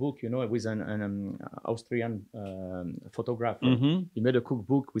one cookbook, you know, with an Austrian photographer. He made a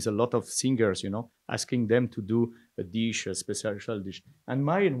cookbook with a lot of singers, you know, asking them to do a dish, a special dish. And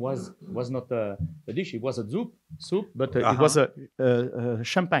mine was not a dish, it was a soup, but it was a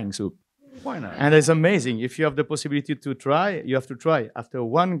champagne soup. Why not? And it's amazing. If you have the possibility to try, you have to try. After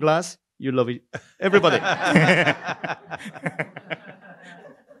one glass, you love it. Everybody.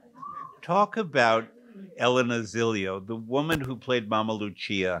 Talk about Elena Zilio. The woman who played Mama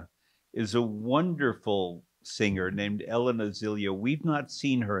Lucia is a wonderful singer named Elena Zilio. We've not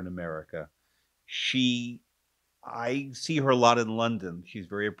seen her in America. I see her a lot in London. She's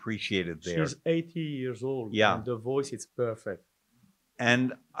very appreciated there. She's 80 years old. Yeah. And the voice is perfect.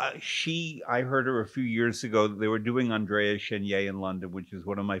 And I heard her a few years ago. They were doing Andrea Chenier in London, which is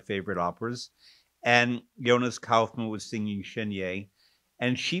one of my favorite operas. And Jonas Kaufmann was singing Chenier.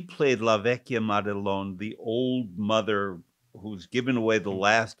 And she played La Vecchia Madelon, the old mother who's given away the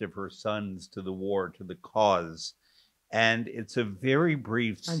last of her sons to the war, to the cause. And it's a very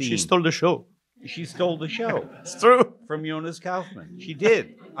brief scene. And she stole the show. She stole the show. It's true. From Jonas Kaufmann. She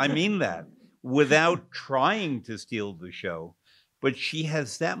did. I mean that. Without trying to steal the show. But she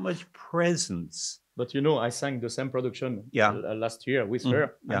has that much presence. But you know, I sang the same production last year with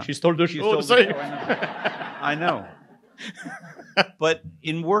her. Yeah. And she stole the show. I know. But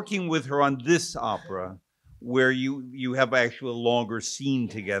in working with her on this opera, where you have actually a longer scene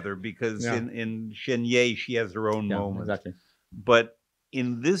together, because in Chenier, she has her own moment. Exactly. But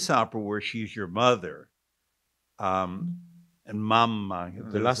in this opera where she's your mother, and Mamma.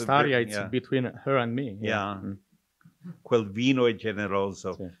 The last aria, it's between her and me. Yeah. Quel vino è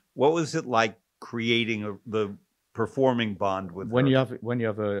generoso. Yeah. What was it like creating the performing bond with when her? you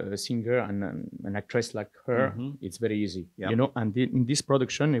have a singer and an actress like her, it's very easy. Yeah. You know, and in this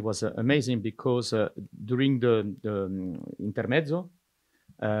production, it was amazing because during the intermezzo,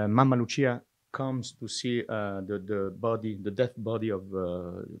 Mamma Lucia comes to see the death body of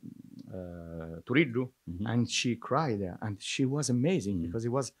Turiddu, and she cried there, and she was amazing because it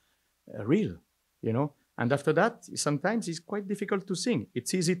was real, you know. And after that, sometimes it's quite difficult to sing.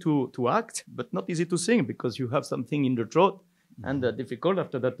 It's easy to act, but not easy to sing because you have something in the throat, and difficult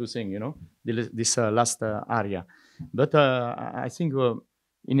after that to sing, you know, this last aria. But I think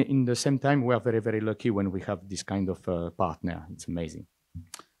in the same time, we are very, very lucky when we have this kind of partner. It's amazing.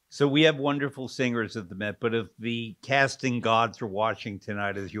 So we have wonderful singers at the Met, but if the casting gods are watching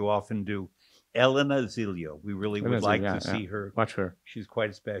tonight, as you often do, Elena Zilio, we really would like to see her. Watch her. She's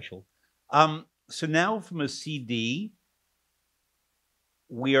quite special. So now from a CD,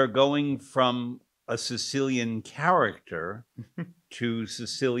 we are going from a Sicilian character to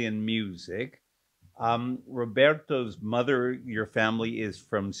Sicilian music. Roberto's mother, your family, is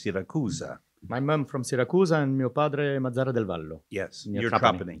from Siracusa. My mom from Siracusa and mio padre Mazzara del Vallo. Yes, Near you're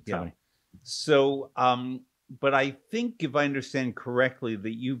Trapani. Yeah. So, but I think if I understand correctly,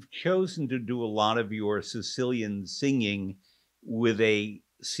 that you've chosen to do a lot of your Sicilian singing with a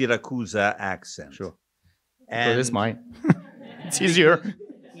Siracusa accent. Sure. And so it's mine. It's easier.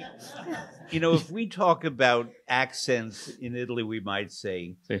 You know, if we talk about accents in Italy, we might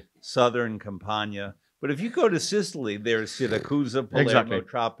say Southern Campania. But if you go to Sicily, there's Siracusa, Palermo,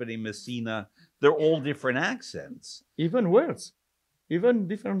 Trapani, Messina. They're all different accents. Even words. Even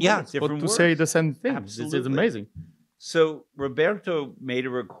different words. Different but words. to say the same thing. Absolutely. It's amazing. So Roberto made a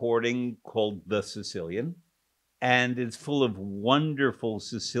recording called The Sicilian, and it's full of wonderful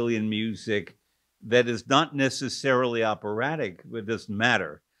Sicilian music that is not necessarily operatic, but it doesn't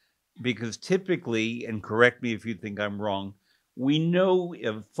matter. Because typically, and correct me if you think I'm wrong, we know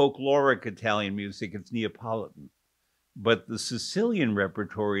of folkloric Italian music, it's Neapolitan. But the Sicilian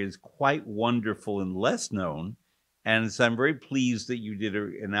repertory is quite wonderful and less known. And so I'm very pleased that you did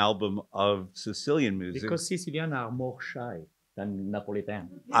an album of Sicilian music. Because Sicilians are more shy than Napolitan.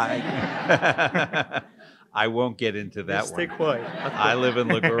 I won't get into that Stay one. Stay quiet. I live in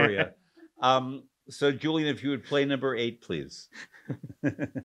Liguria. So, Julian, if you would play number 8, please.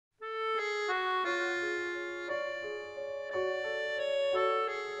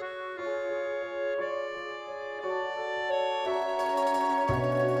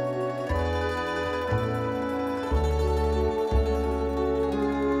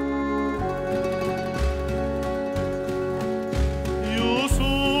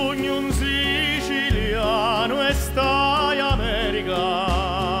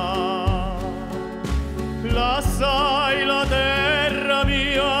 Sai la terra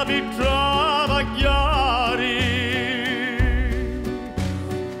mia di travagliare,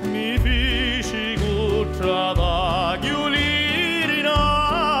 mi feci con travaglio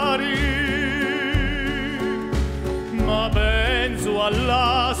lirinari, ma penso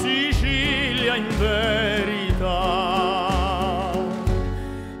alla Sicilia in verità.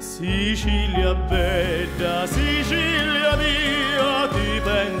 Sicilia bella, Sicilia mia, ti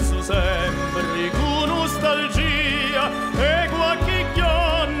penso sempre con nostalgia, e qualche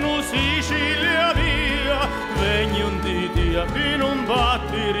giorno Sicilia mia, vegni un dia che non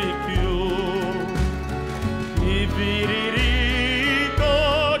batteri più. I viririto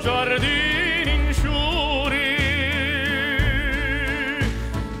giardini insciuri,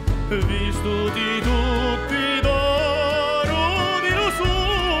 visto di tutti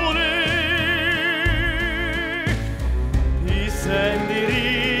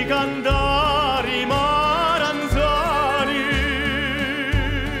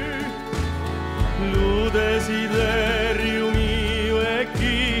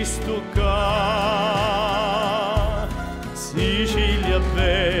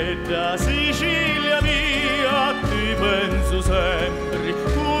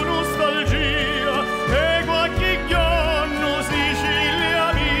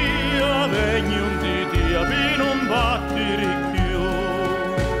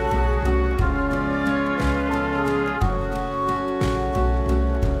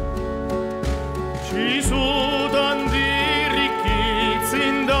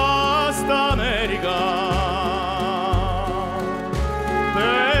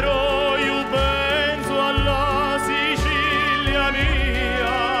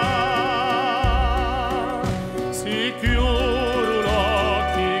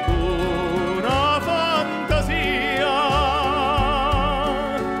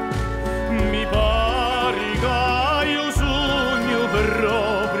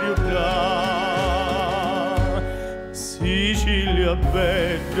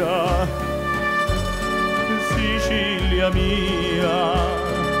fredda, Sicilia mia.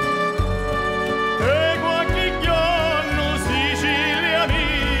 E qualche giorno, Sicilia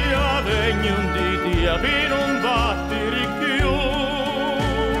mia, vengo un dì a per non battere più.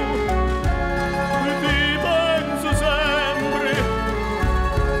 Ti penso sempre,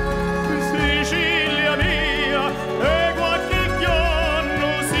 Sicilia mia, e qualche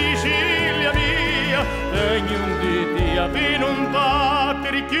giorno, Sicilia mia, vengo un dì a per non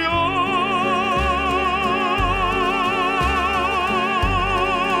battere più.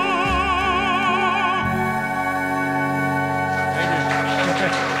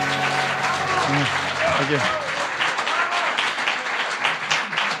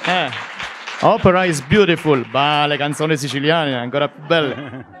 Opera is beautiful, ma le canzoni siciliane ancora più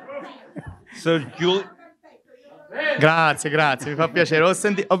belle. So, Grazie, mi fa piacere.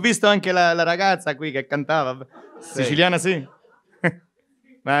 Ho visto anche la ragazza qui che cantava. Siciliana sì.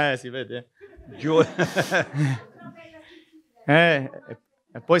 Si vede. E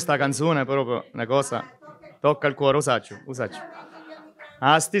poi sta canzone proprio una cosa tocca il cuore, usaccio.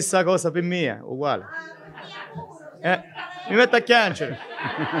 La stessa cosa per me, uguale. Mi metto a piangere.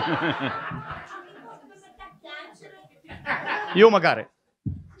 Io magari.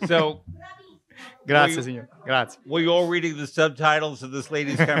 So, Grazie, signor. Grazie. were you all reading the subtitles of this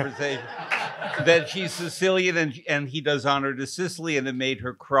lady's conversation? That she's Sicilian and he does honor to Sicily, and it made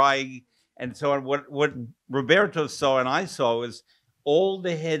her cry and so on. What Roberto saw and I saw was all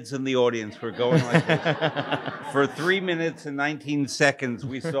the heads in the audience were going like this. For 3 minutes and 19 seconds,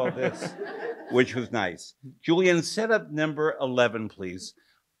 we saw this, which was nice. Julian, set up number 11, please.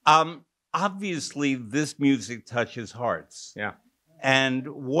 Obviously, this music touches hearts. Yeah. And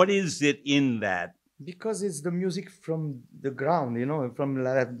what is it in that? Because it's the music from the ground, you know, from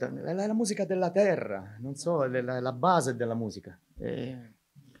la musica della terra, non so, la base della musica. E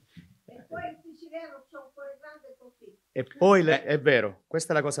poi il siciliano c'ha un cuore grande così. E poi è vero,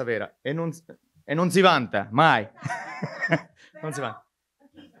 questa è la cosa vera, e non si vanta, mai. Non si vanta.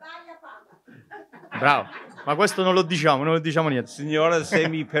 Chi sbaglia paga. Bravo, ma questo non lo diciamo niente. Signora, se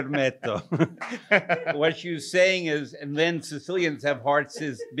mi permetto. What she was saying is, and then Sicilians have hearts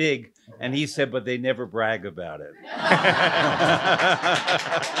this big, and he said, but they never brag about it.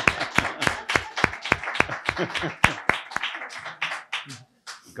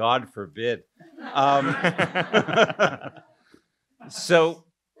 God forbid. So,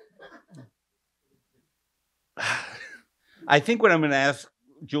 I think what I'm going to ask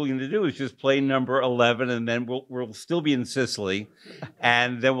Julian to do is just play number 11, and then we'll still be in Sicily,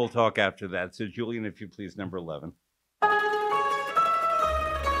 and then we'll talk after that. So, Julian, if you please, number 11.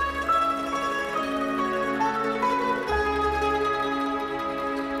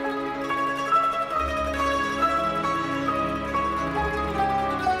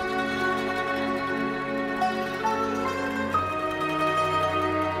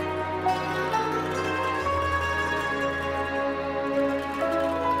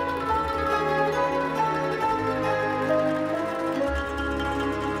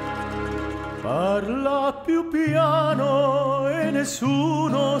 Parla più piano e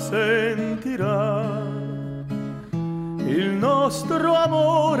nessuno sentirà. Il nostro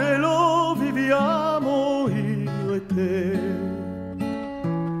amore lo viviamo io e te.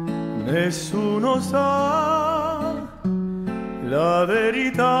 Nessuno sa la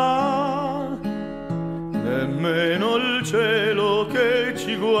verità, nemmeno il cielo che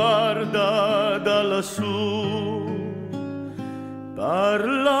ci guarda da lassù.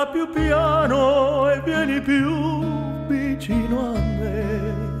 Parla più piano e vieni più vicino a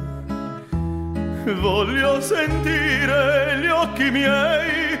me. Voglio sentire gli occhi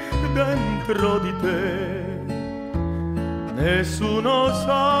miei dentro di te. Nessuno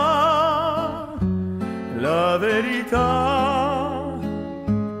sa la verità.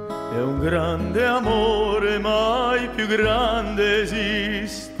 È un grande amore, mai più grande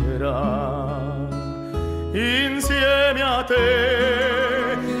esisterà. Insieme a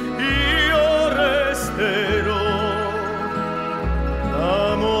te io resterò,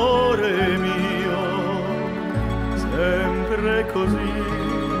 amore mio, sempre così.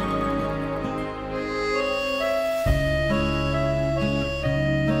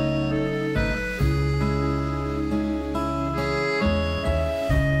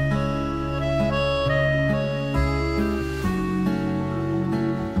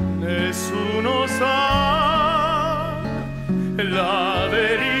 Nessuno sa la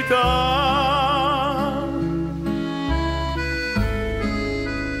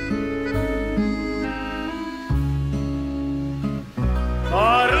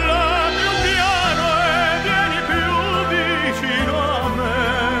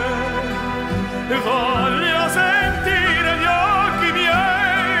voglio sentire gli occhi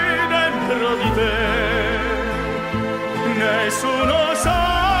miei dentro di te. Nessuno sa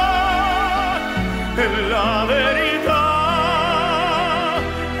la verità,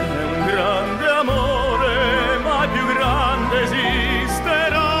 è un grande amore, ma più grande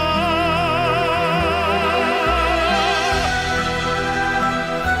esisterà.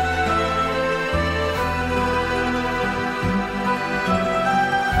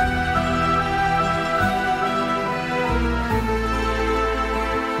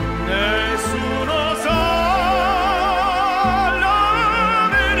 Nessuno sa la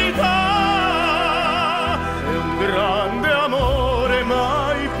verità, è un grande amore,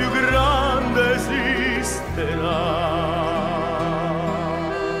 mai più grande esisterà.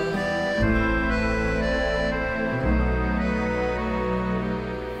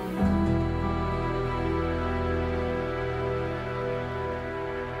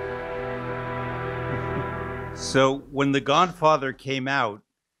 So when The Godfather came out,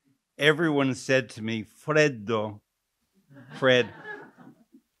 everyone said to me, Freddo, Fred,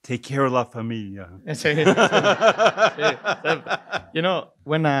 take care of la familia. You know,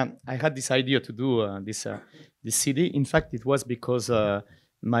 when I had this idea to do this CD, in fact, it was because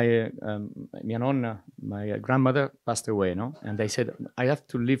my grandmother passed away, no? And I said, I have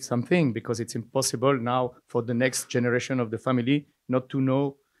to leave something because it's impossible now for the next generation of the family not to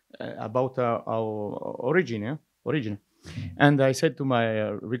know about our origin. And I said to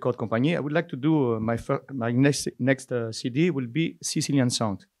my record company, I would like to do my next CD will be Sicilian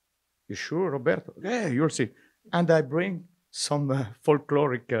songs. You sure, Roberto? Yeah, you'll see. And I bring some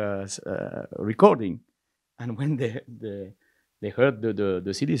folkloric recording. And when they heard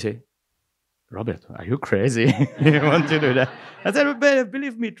the CD, say, Roberto, are you crazy? You want to do that? I said,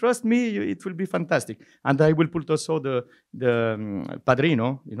 believe me, trust me, it will be fantastic. And I will put also the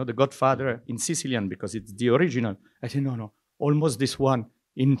Padrino, you know, the Godfather in Sicilian because it's the original. I said, no, almost this one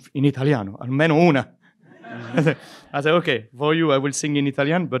in Italiano, almeno una. I said, okay, for you, I will sing in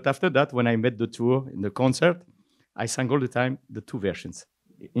Italian. But after that, when I made the tour, in the concert, I sang all the time the two versions,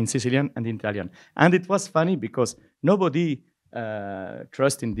 in Sicilian and in Italian. And it was funny because nobody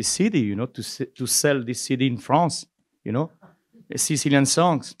trust in this CD, you know, to sell this CD in France, you know, Sicilian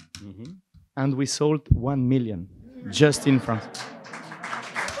songs. Mm-hmm. And we sold 1 million just in France.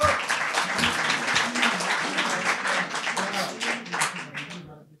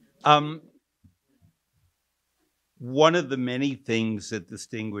 One of the many things that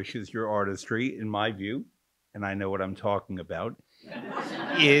distinguishes your artistry, in my view, and I know what I'm talking about,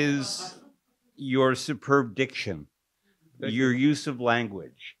 is your superb diction. Your use of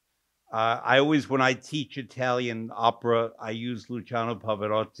language. I always, when I teach Italian opera, I use Luciano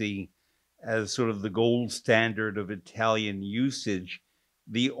Pavarotti as sort of the gold standard of Italian usage.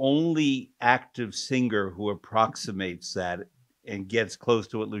 The only active singer who approximates that and gets close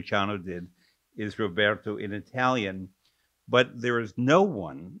to what Luciano did is Roberto in Italian, but there is no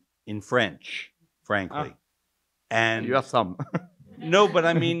one in French, frankly. And you have some. No, but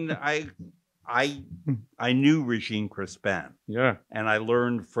I mean, I knew Regine Crespin. Yeah. And I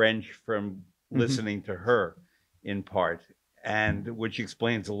learned French from listening to her in part, and which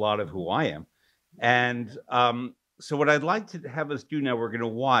explains a lot of who I am. And so what I'd like to have us do now, we're going to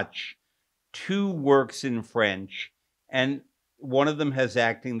watch 2 works in French, and one of them has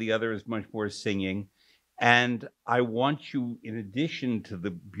acting, the other is much more singing. And I want you, in addition to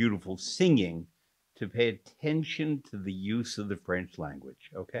the beautiful singing, to pay attention to the use of the French language,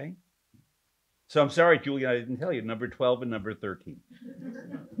 okay? So I'm sorry, Julian, I didn't tell you, number 12 and number 13.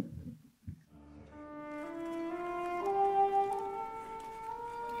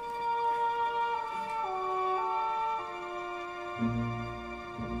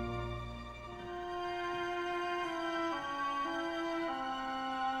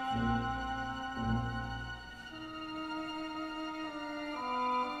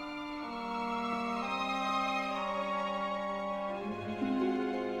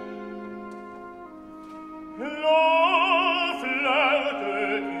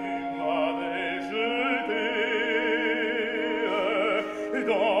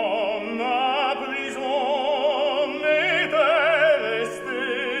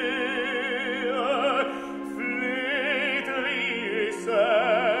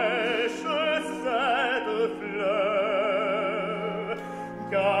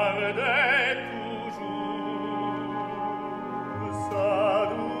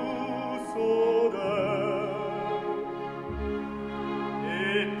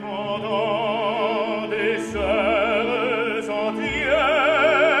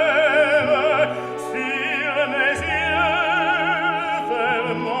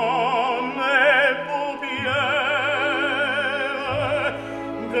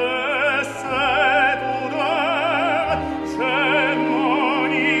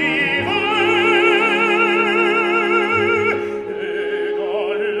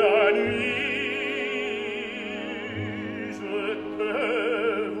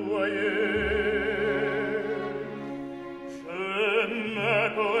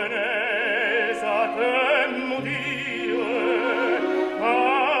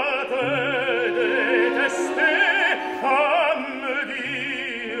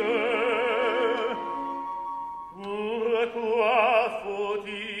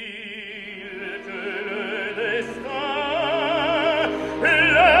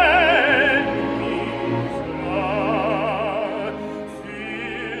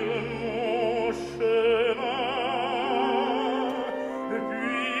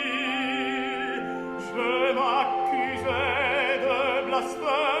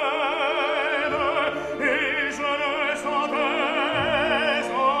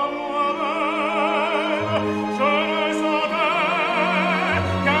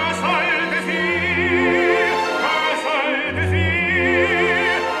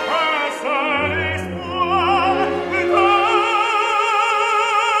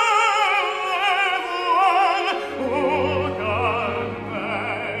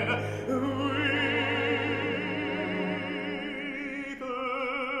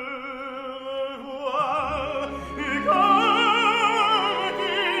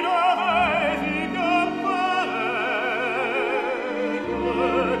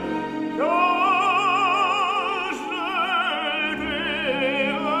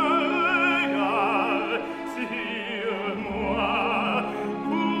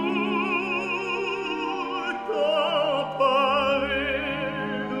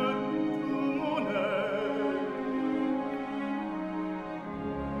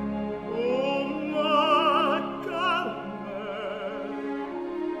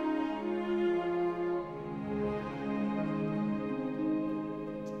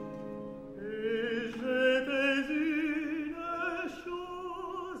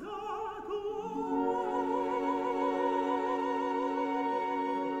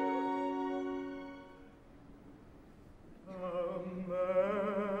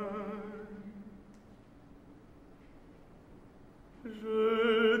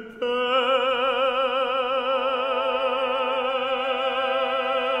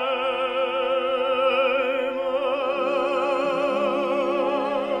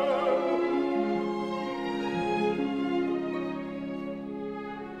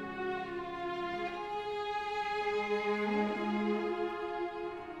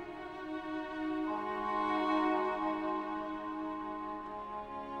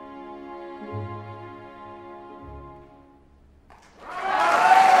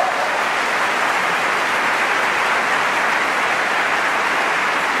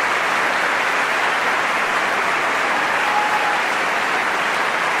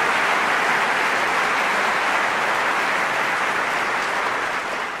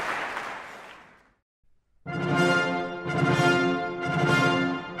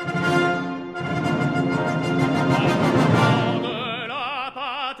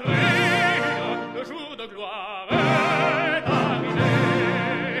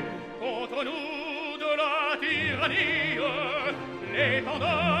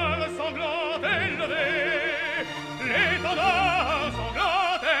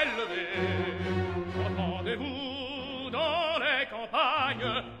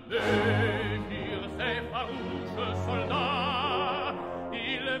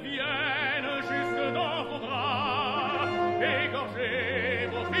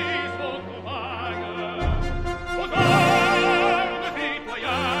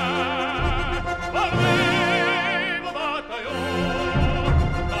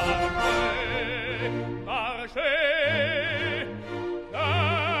 Marcher,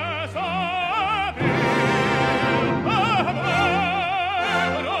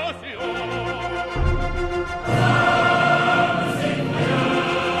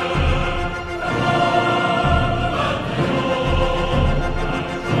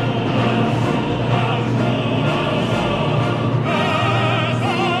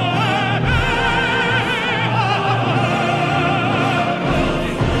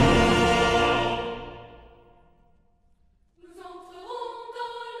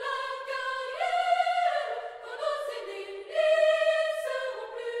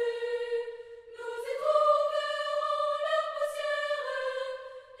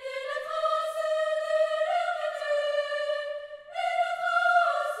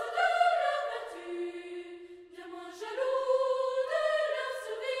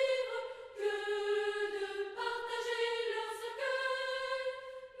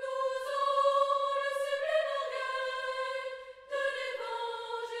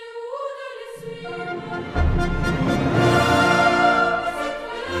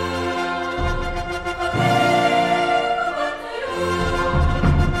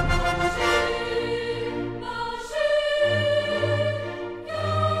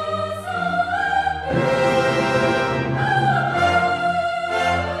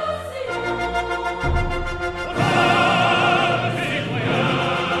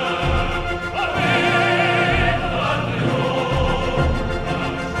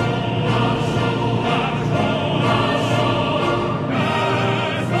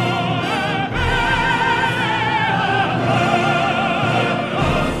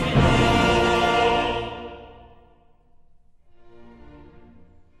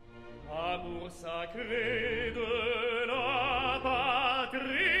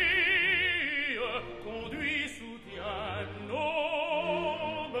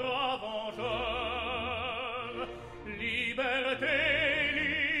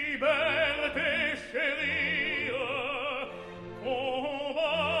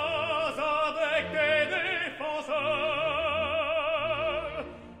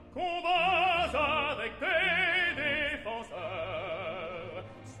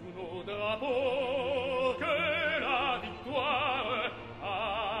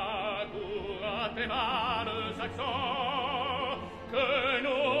 battait mal saxon, que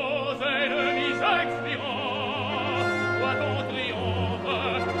nos ennemis expirants, toi ton triomphe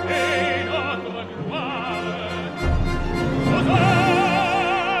et notre gloire. Aux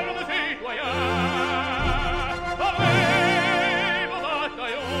armes, citoyens, parlez vos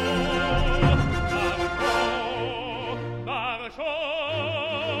bataillons, marchons, marchons,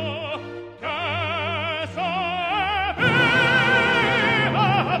 qu'un sang vive à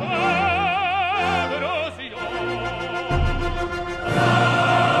bras de nos sillons.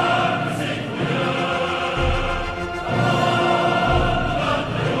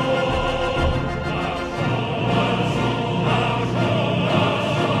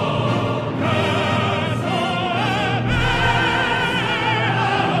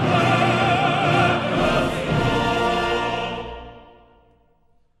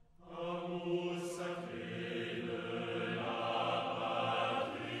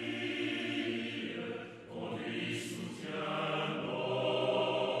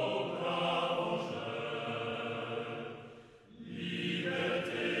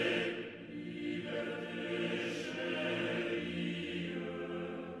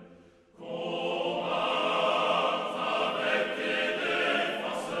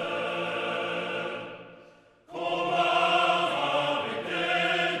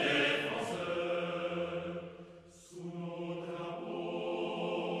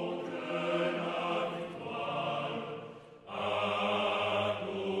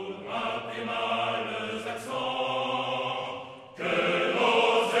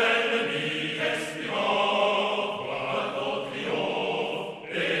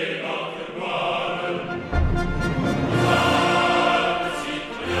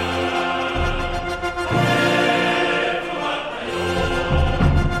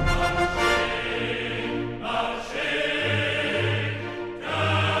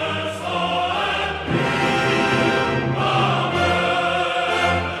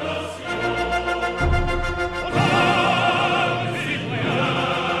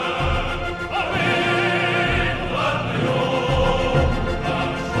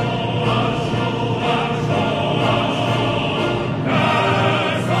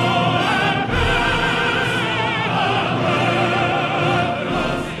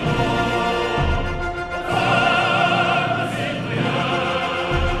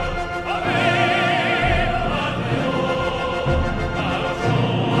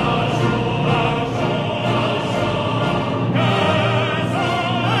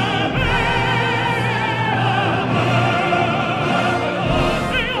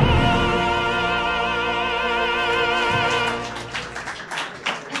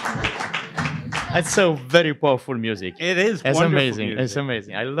 It's so very powerful music. It is It's wonderful amazing. music. It's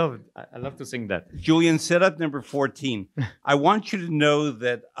amazing. I love to sing that. Julian, set up number 14. I want you to know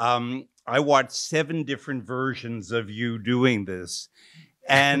that I watched 7 different versions of you doing this,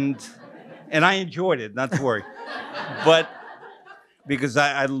 and I enjoyed it, not to worry. But because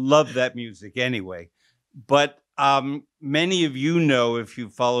I love that music anyway. But many of you know, if you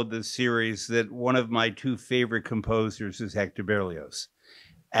followed this series, that one of my 2 favorite composers is Hector Berlioz.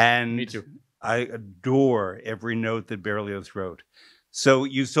 And Me too. I adore every note that Berlioz wrote. So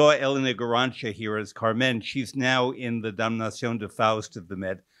you saw Elena Garancha here as Carmen. She's now in the Damnation de Faust of the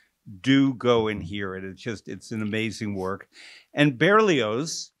Met. Do go and hear it. It's an amazing work. And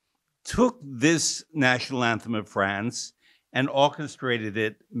Berlioz took this national anthem of France and orchestrated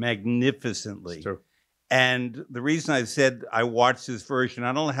it magnificently. It's true. And the reason I said I watched this version, I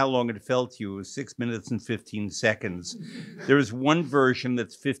don't know how long it felt to you. It was 6 minutes and 15 seconds. There is one version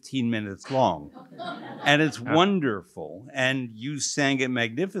that's 15 minutes long. And it's wonderful. And you sang it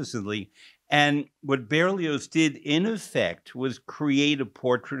magnificently. And what Berlioz did, in effect, was create a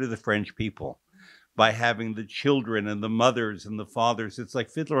portrait of the French people by having the children and the mothers and the fathers. It's like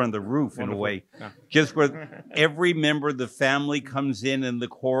Fiddler on the Roof in a way. Yeah. Just where every member of the family comes in and the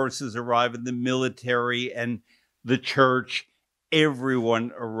choruses arrive and the military and the church.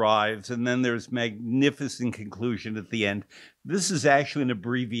 Everyone arrives. And then there's magnificent conclusion at the end. This is actually an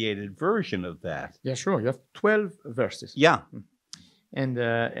abbreviated version of that. Yeah, sure. You have 12 verses. Yeah. And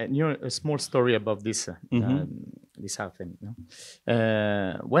you know, a small story about this this anthem. You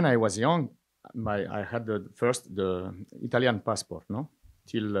know? When I was young, I had the Italian passport, no,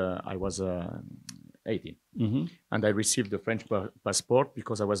 till I was 18, and I received the French passport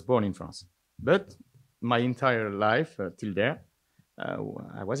because I was born in France. But my entire life till there,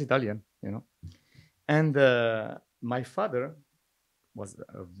 I was Italian, you know. And my father was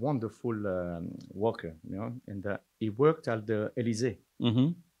a wonderful worker, you know, and he worked at the Élysée,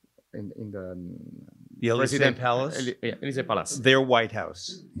 in the Élysée Palace? Élysée Palace. Their White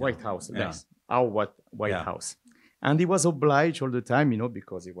House. White House, Yeah. yes. our White House. And he was obliged all the time,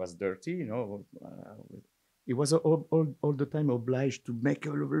 because it was dirty, he was all the time obliged to make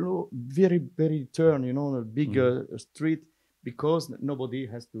a very, very turn, a big street, because nobody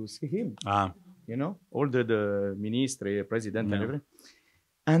has to see him. All the ministry, president, and everything.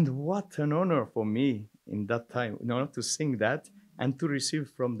 And what an honor for me in that time, to sing that and to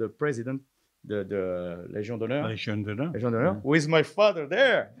receive from the president the Légion d'honneur, with my father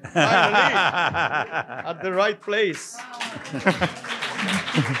there, finally, at the right place.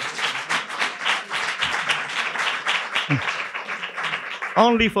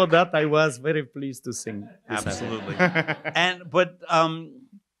 Only for that, I was very pleased to sing. Absolutely.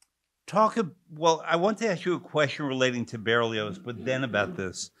 Well, I want to ask you a question relating to Berlioz, but then about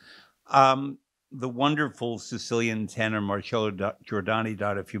this. The wonderful Sicilian tenor Marcello Giordani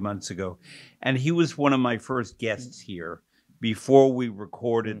died a few months ago, and he was one of my first guests here before we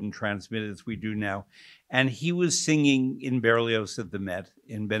recorded and transmitted as we do now. And he was singing in Berlioz at the Met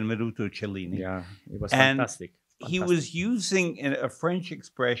in Benvenuto Cellini. Yeah, it was fantastic. He was using a French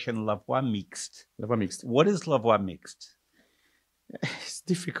expression, la voix mixte. La voix mixte. What is la voix mixte? It's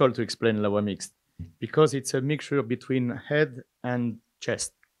difficult to explain la voix mixte because it's a mixture between head and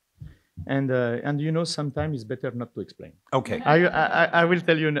chest. And sometimes it's better not to explain. Okay. I will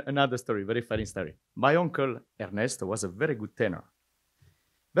tell you another story, very funny story. My uncle Ernest was a very good tenor,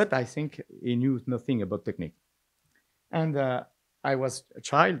 but I think he knew nothing about technique. And I was a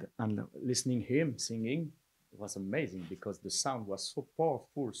child and listening him singing. It was amazing because the sound was so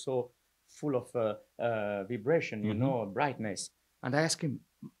powerful, so full of vibration, brightness. And I asked him,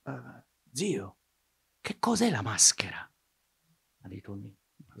 Zio, che cos'è la maschera? And he told me,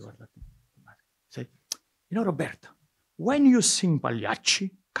 he said, Roberto, when you sing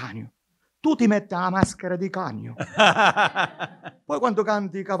Pagliacci, Canio, tu ti metti la maschera di Canio. Poi quando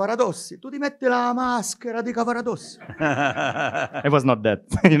canti Cavaradossi, tu ti metti la maschera di Cavaradossi. It was not that,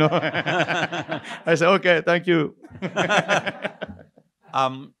 I said, okay, thank you.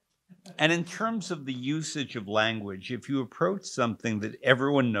 And in terms of the usage of language, if you approach something that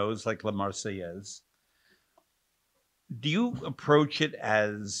everyone knows, like La Marseillaise, do you approach it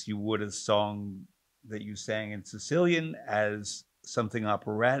as you would a song that you sang in Sicilian, as something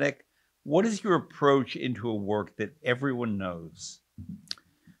operatic? What is your approach into a work that everyone knows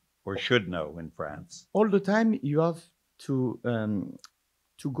or should know in France? All the time you have to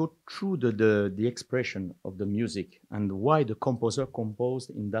go through the expression of the music and why the composer composed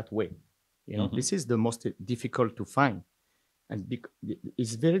in that way. This is the most difficult to find. And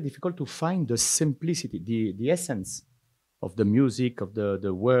it's very difficult to find the simplicity, the essence of the music, of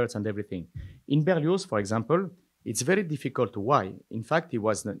the words and everything. In Berlioz, for example, it's very difficult. Why? In fact, he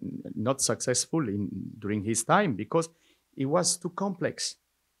was not successful during his time because it was too complex.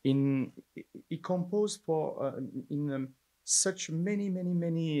 He composed in such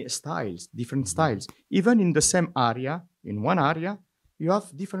many styles, different styles. Even in the same area, in one area, you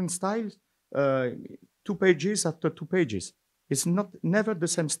have different styles, 2 pages after 2 pages. It's never the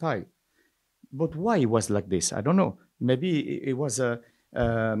same style. But why it was like this? I don't know. Maybe it was a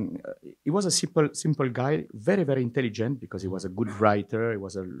simple guy, very, very intelligent because he was a good writer.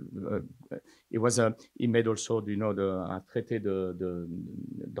 He made also, the traité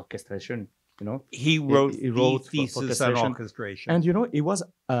d'orchestration. He wrote thesis on orchestration, and he was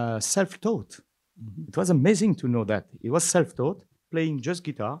self-taught. It was amazing to know that he was self-taught, playing just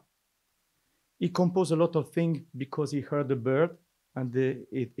guitar. He composed a lot of things because he heard the bird and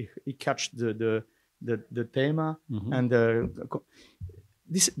he catch the theme, and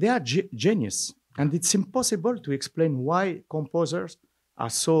they are genius, and it's impossible to explain why composers are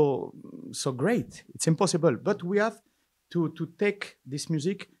so great. It's impossible, but we have to take this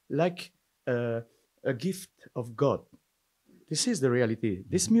music like a gift of God. This is the reality.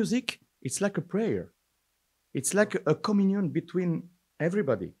 This music, it's like a prayer. It's like a communion between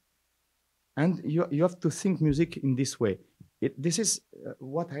everybody, and you have to think music in this way. This is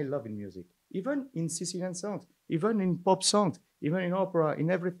what I love in music. Even in Sicilian songs, even in pop songs, even in opera, in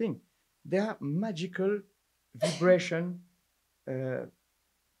everything. There are magical vibration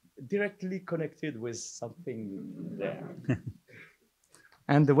directly connected with something there.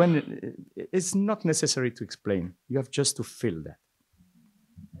 And when it's not necessary to explain, you have just to feel that.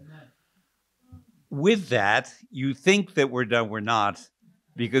 With that, you think that we're done, we're not,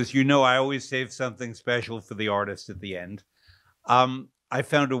 because I always save something special for the artist at the end. I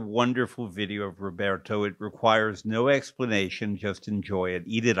found a wonderful video of Roberto. It requires no explanation, just enjoy it.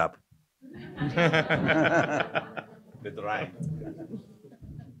 Eat it up. Vedrai.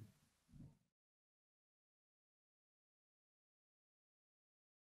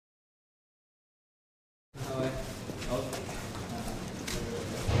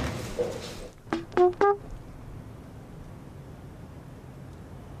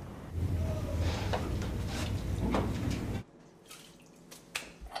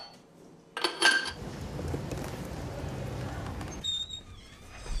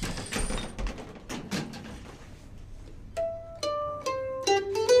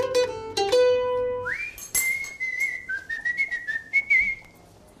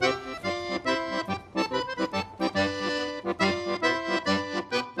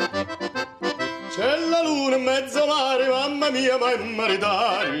 mia, ma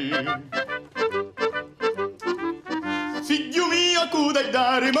maritari. Figlio mio, cuda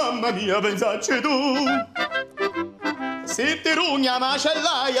dare, mamma mia, pensacci tu. Se ti rugna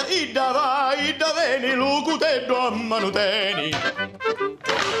macellaia, idda vai, idda veni, lo cutello a mano teni.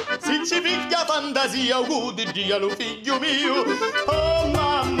 Se ci picchia fantasia, cudi dia lo figlio mio. Oh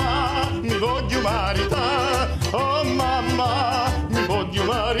mamma, mi voglio maritare. Oh mamma, mi voglio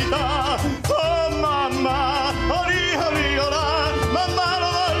maritare. Oh mamma, oriola, mamma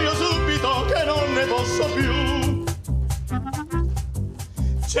lo voglio subito che non ne posso più.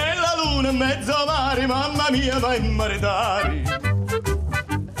 C'è la luna in mezzo a mare, mamma mia, ma in maritari.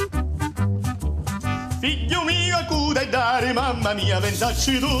 Figlio mio, acuta e dare, mamma mia,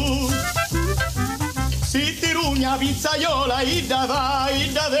 pensacci tu. Si ti rugna pizzaiola, idda vai,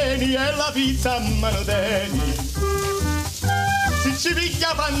 idda veni, e la pizza a mano teni. Si ci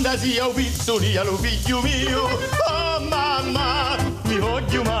picchia fantasia, o pizzolia, lo figlio mio. Oh mamma, mi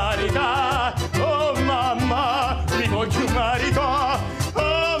voglio maritare. Oh mamma, mi voglio maritare.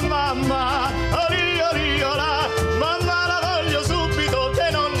 Oh mamma, oriola, mamma la voglio subito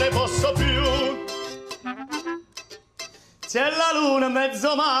che non ne posso più. C'è la luna in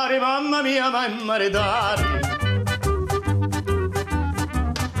mezzo mare, mamma mia, ma in maritare.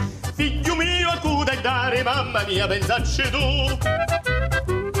 Figlio mio, acuta e dare, mamma mia, pensacci tu.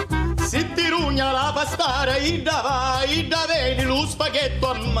 Se ti rugna la pastara, idda vai, idda veni, lo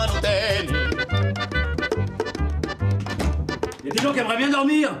spaghetto a mano teni. Et dis donc, aimerait bien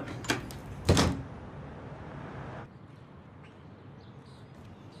dormir.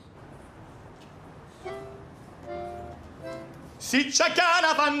 Si c'è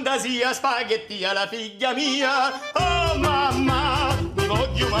una fantasia, spaghetti alla figlia mia. Oh mamma, mi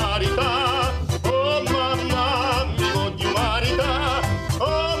voglio maritare. Oh mamma, mi voglio maritare.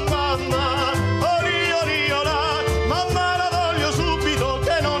 Oh mamma, oriola, mamma la voglio subito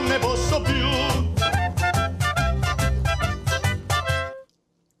che non ne posso più.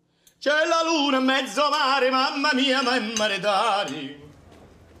 C'è la luna in mezzo mare, mamma mia, ma in maritari.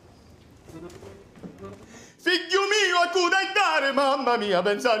 Figlio mio, acuta e dare, mamma mia,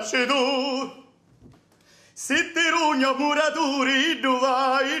 pensacci tu. Se ti rugna muraturi, iddu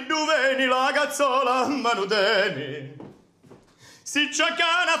vai, iddu veni, la cazzola a mano teni. Si c'è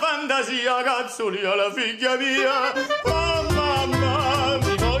una fantasia, cazzoli alla figlia mia. Oh mamma,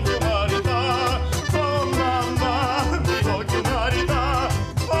 mi voglio maritare. Oh mamma, mi voglio maritare.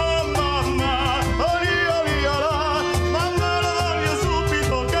 Oh mamma, oriola, mamma la voglio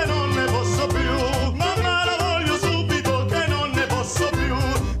subito che non ne posso più. Mamma la voglio subito che non ne posso più.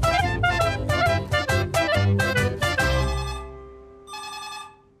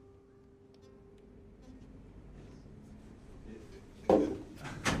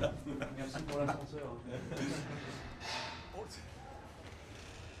 Merci pour l'ascenseur.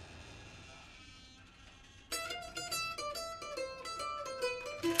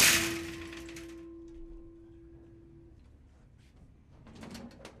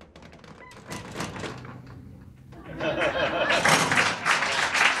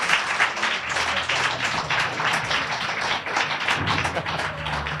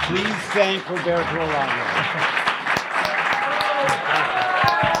 Please thank Roberto Alagna.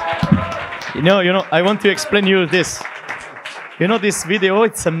 You know, I want to explain you this. You know, this video,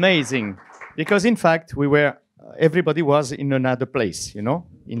 it's amazing. Because in fact, everybody was in another place, you know?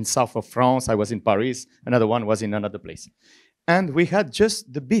 In south of France, I was in Paris, another one was in another place. And we had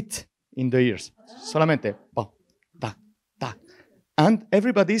just the beat in the ears. Solamente, pa, ta, ta. And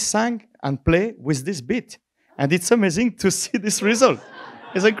everybody sang and played with this beat. And it's amazing to see this result.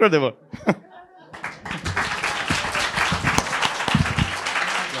 It's incredible.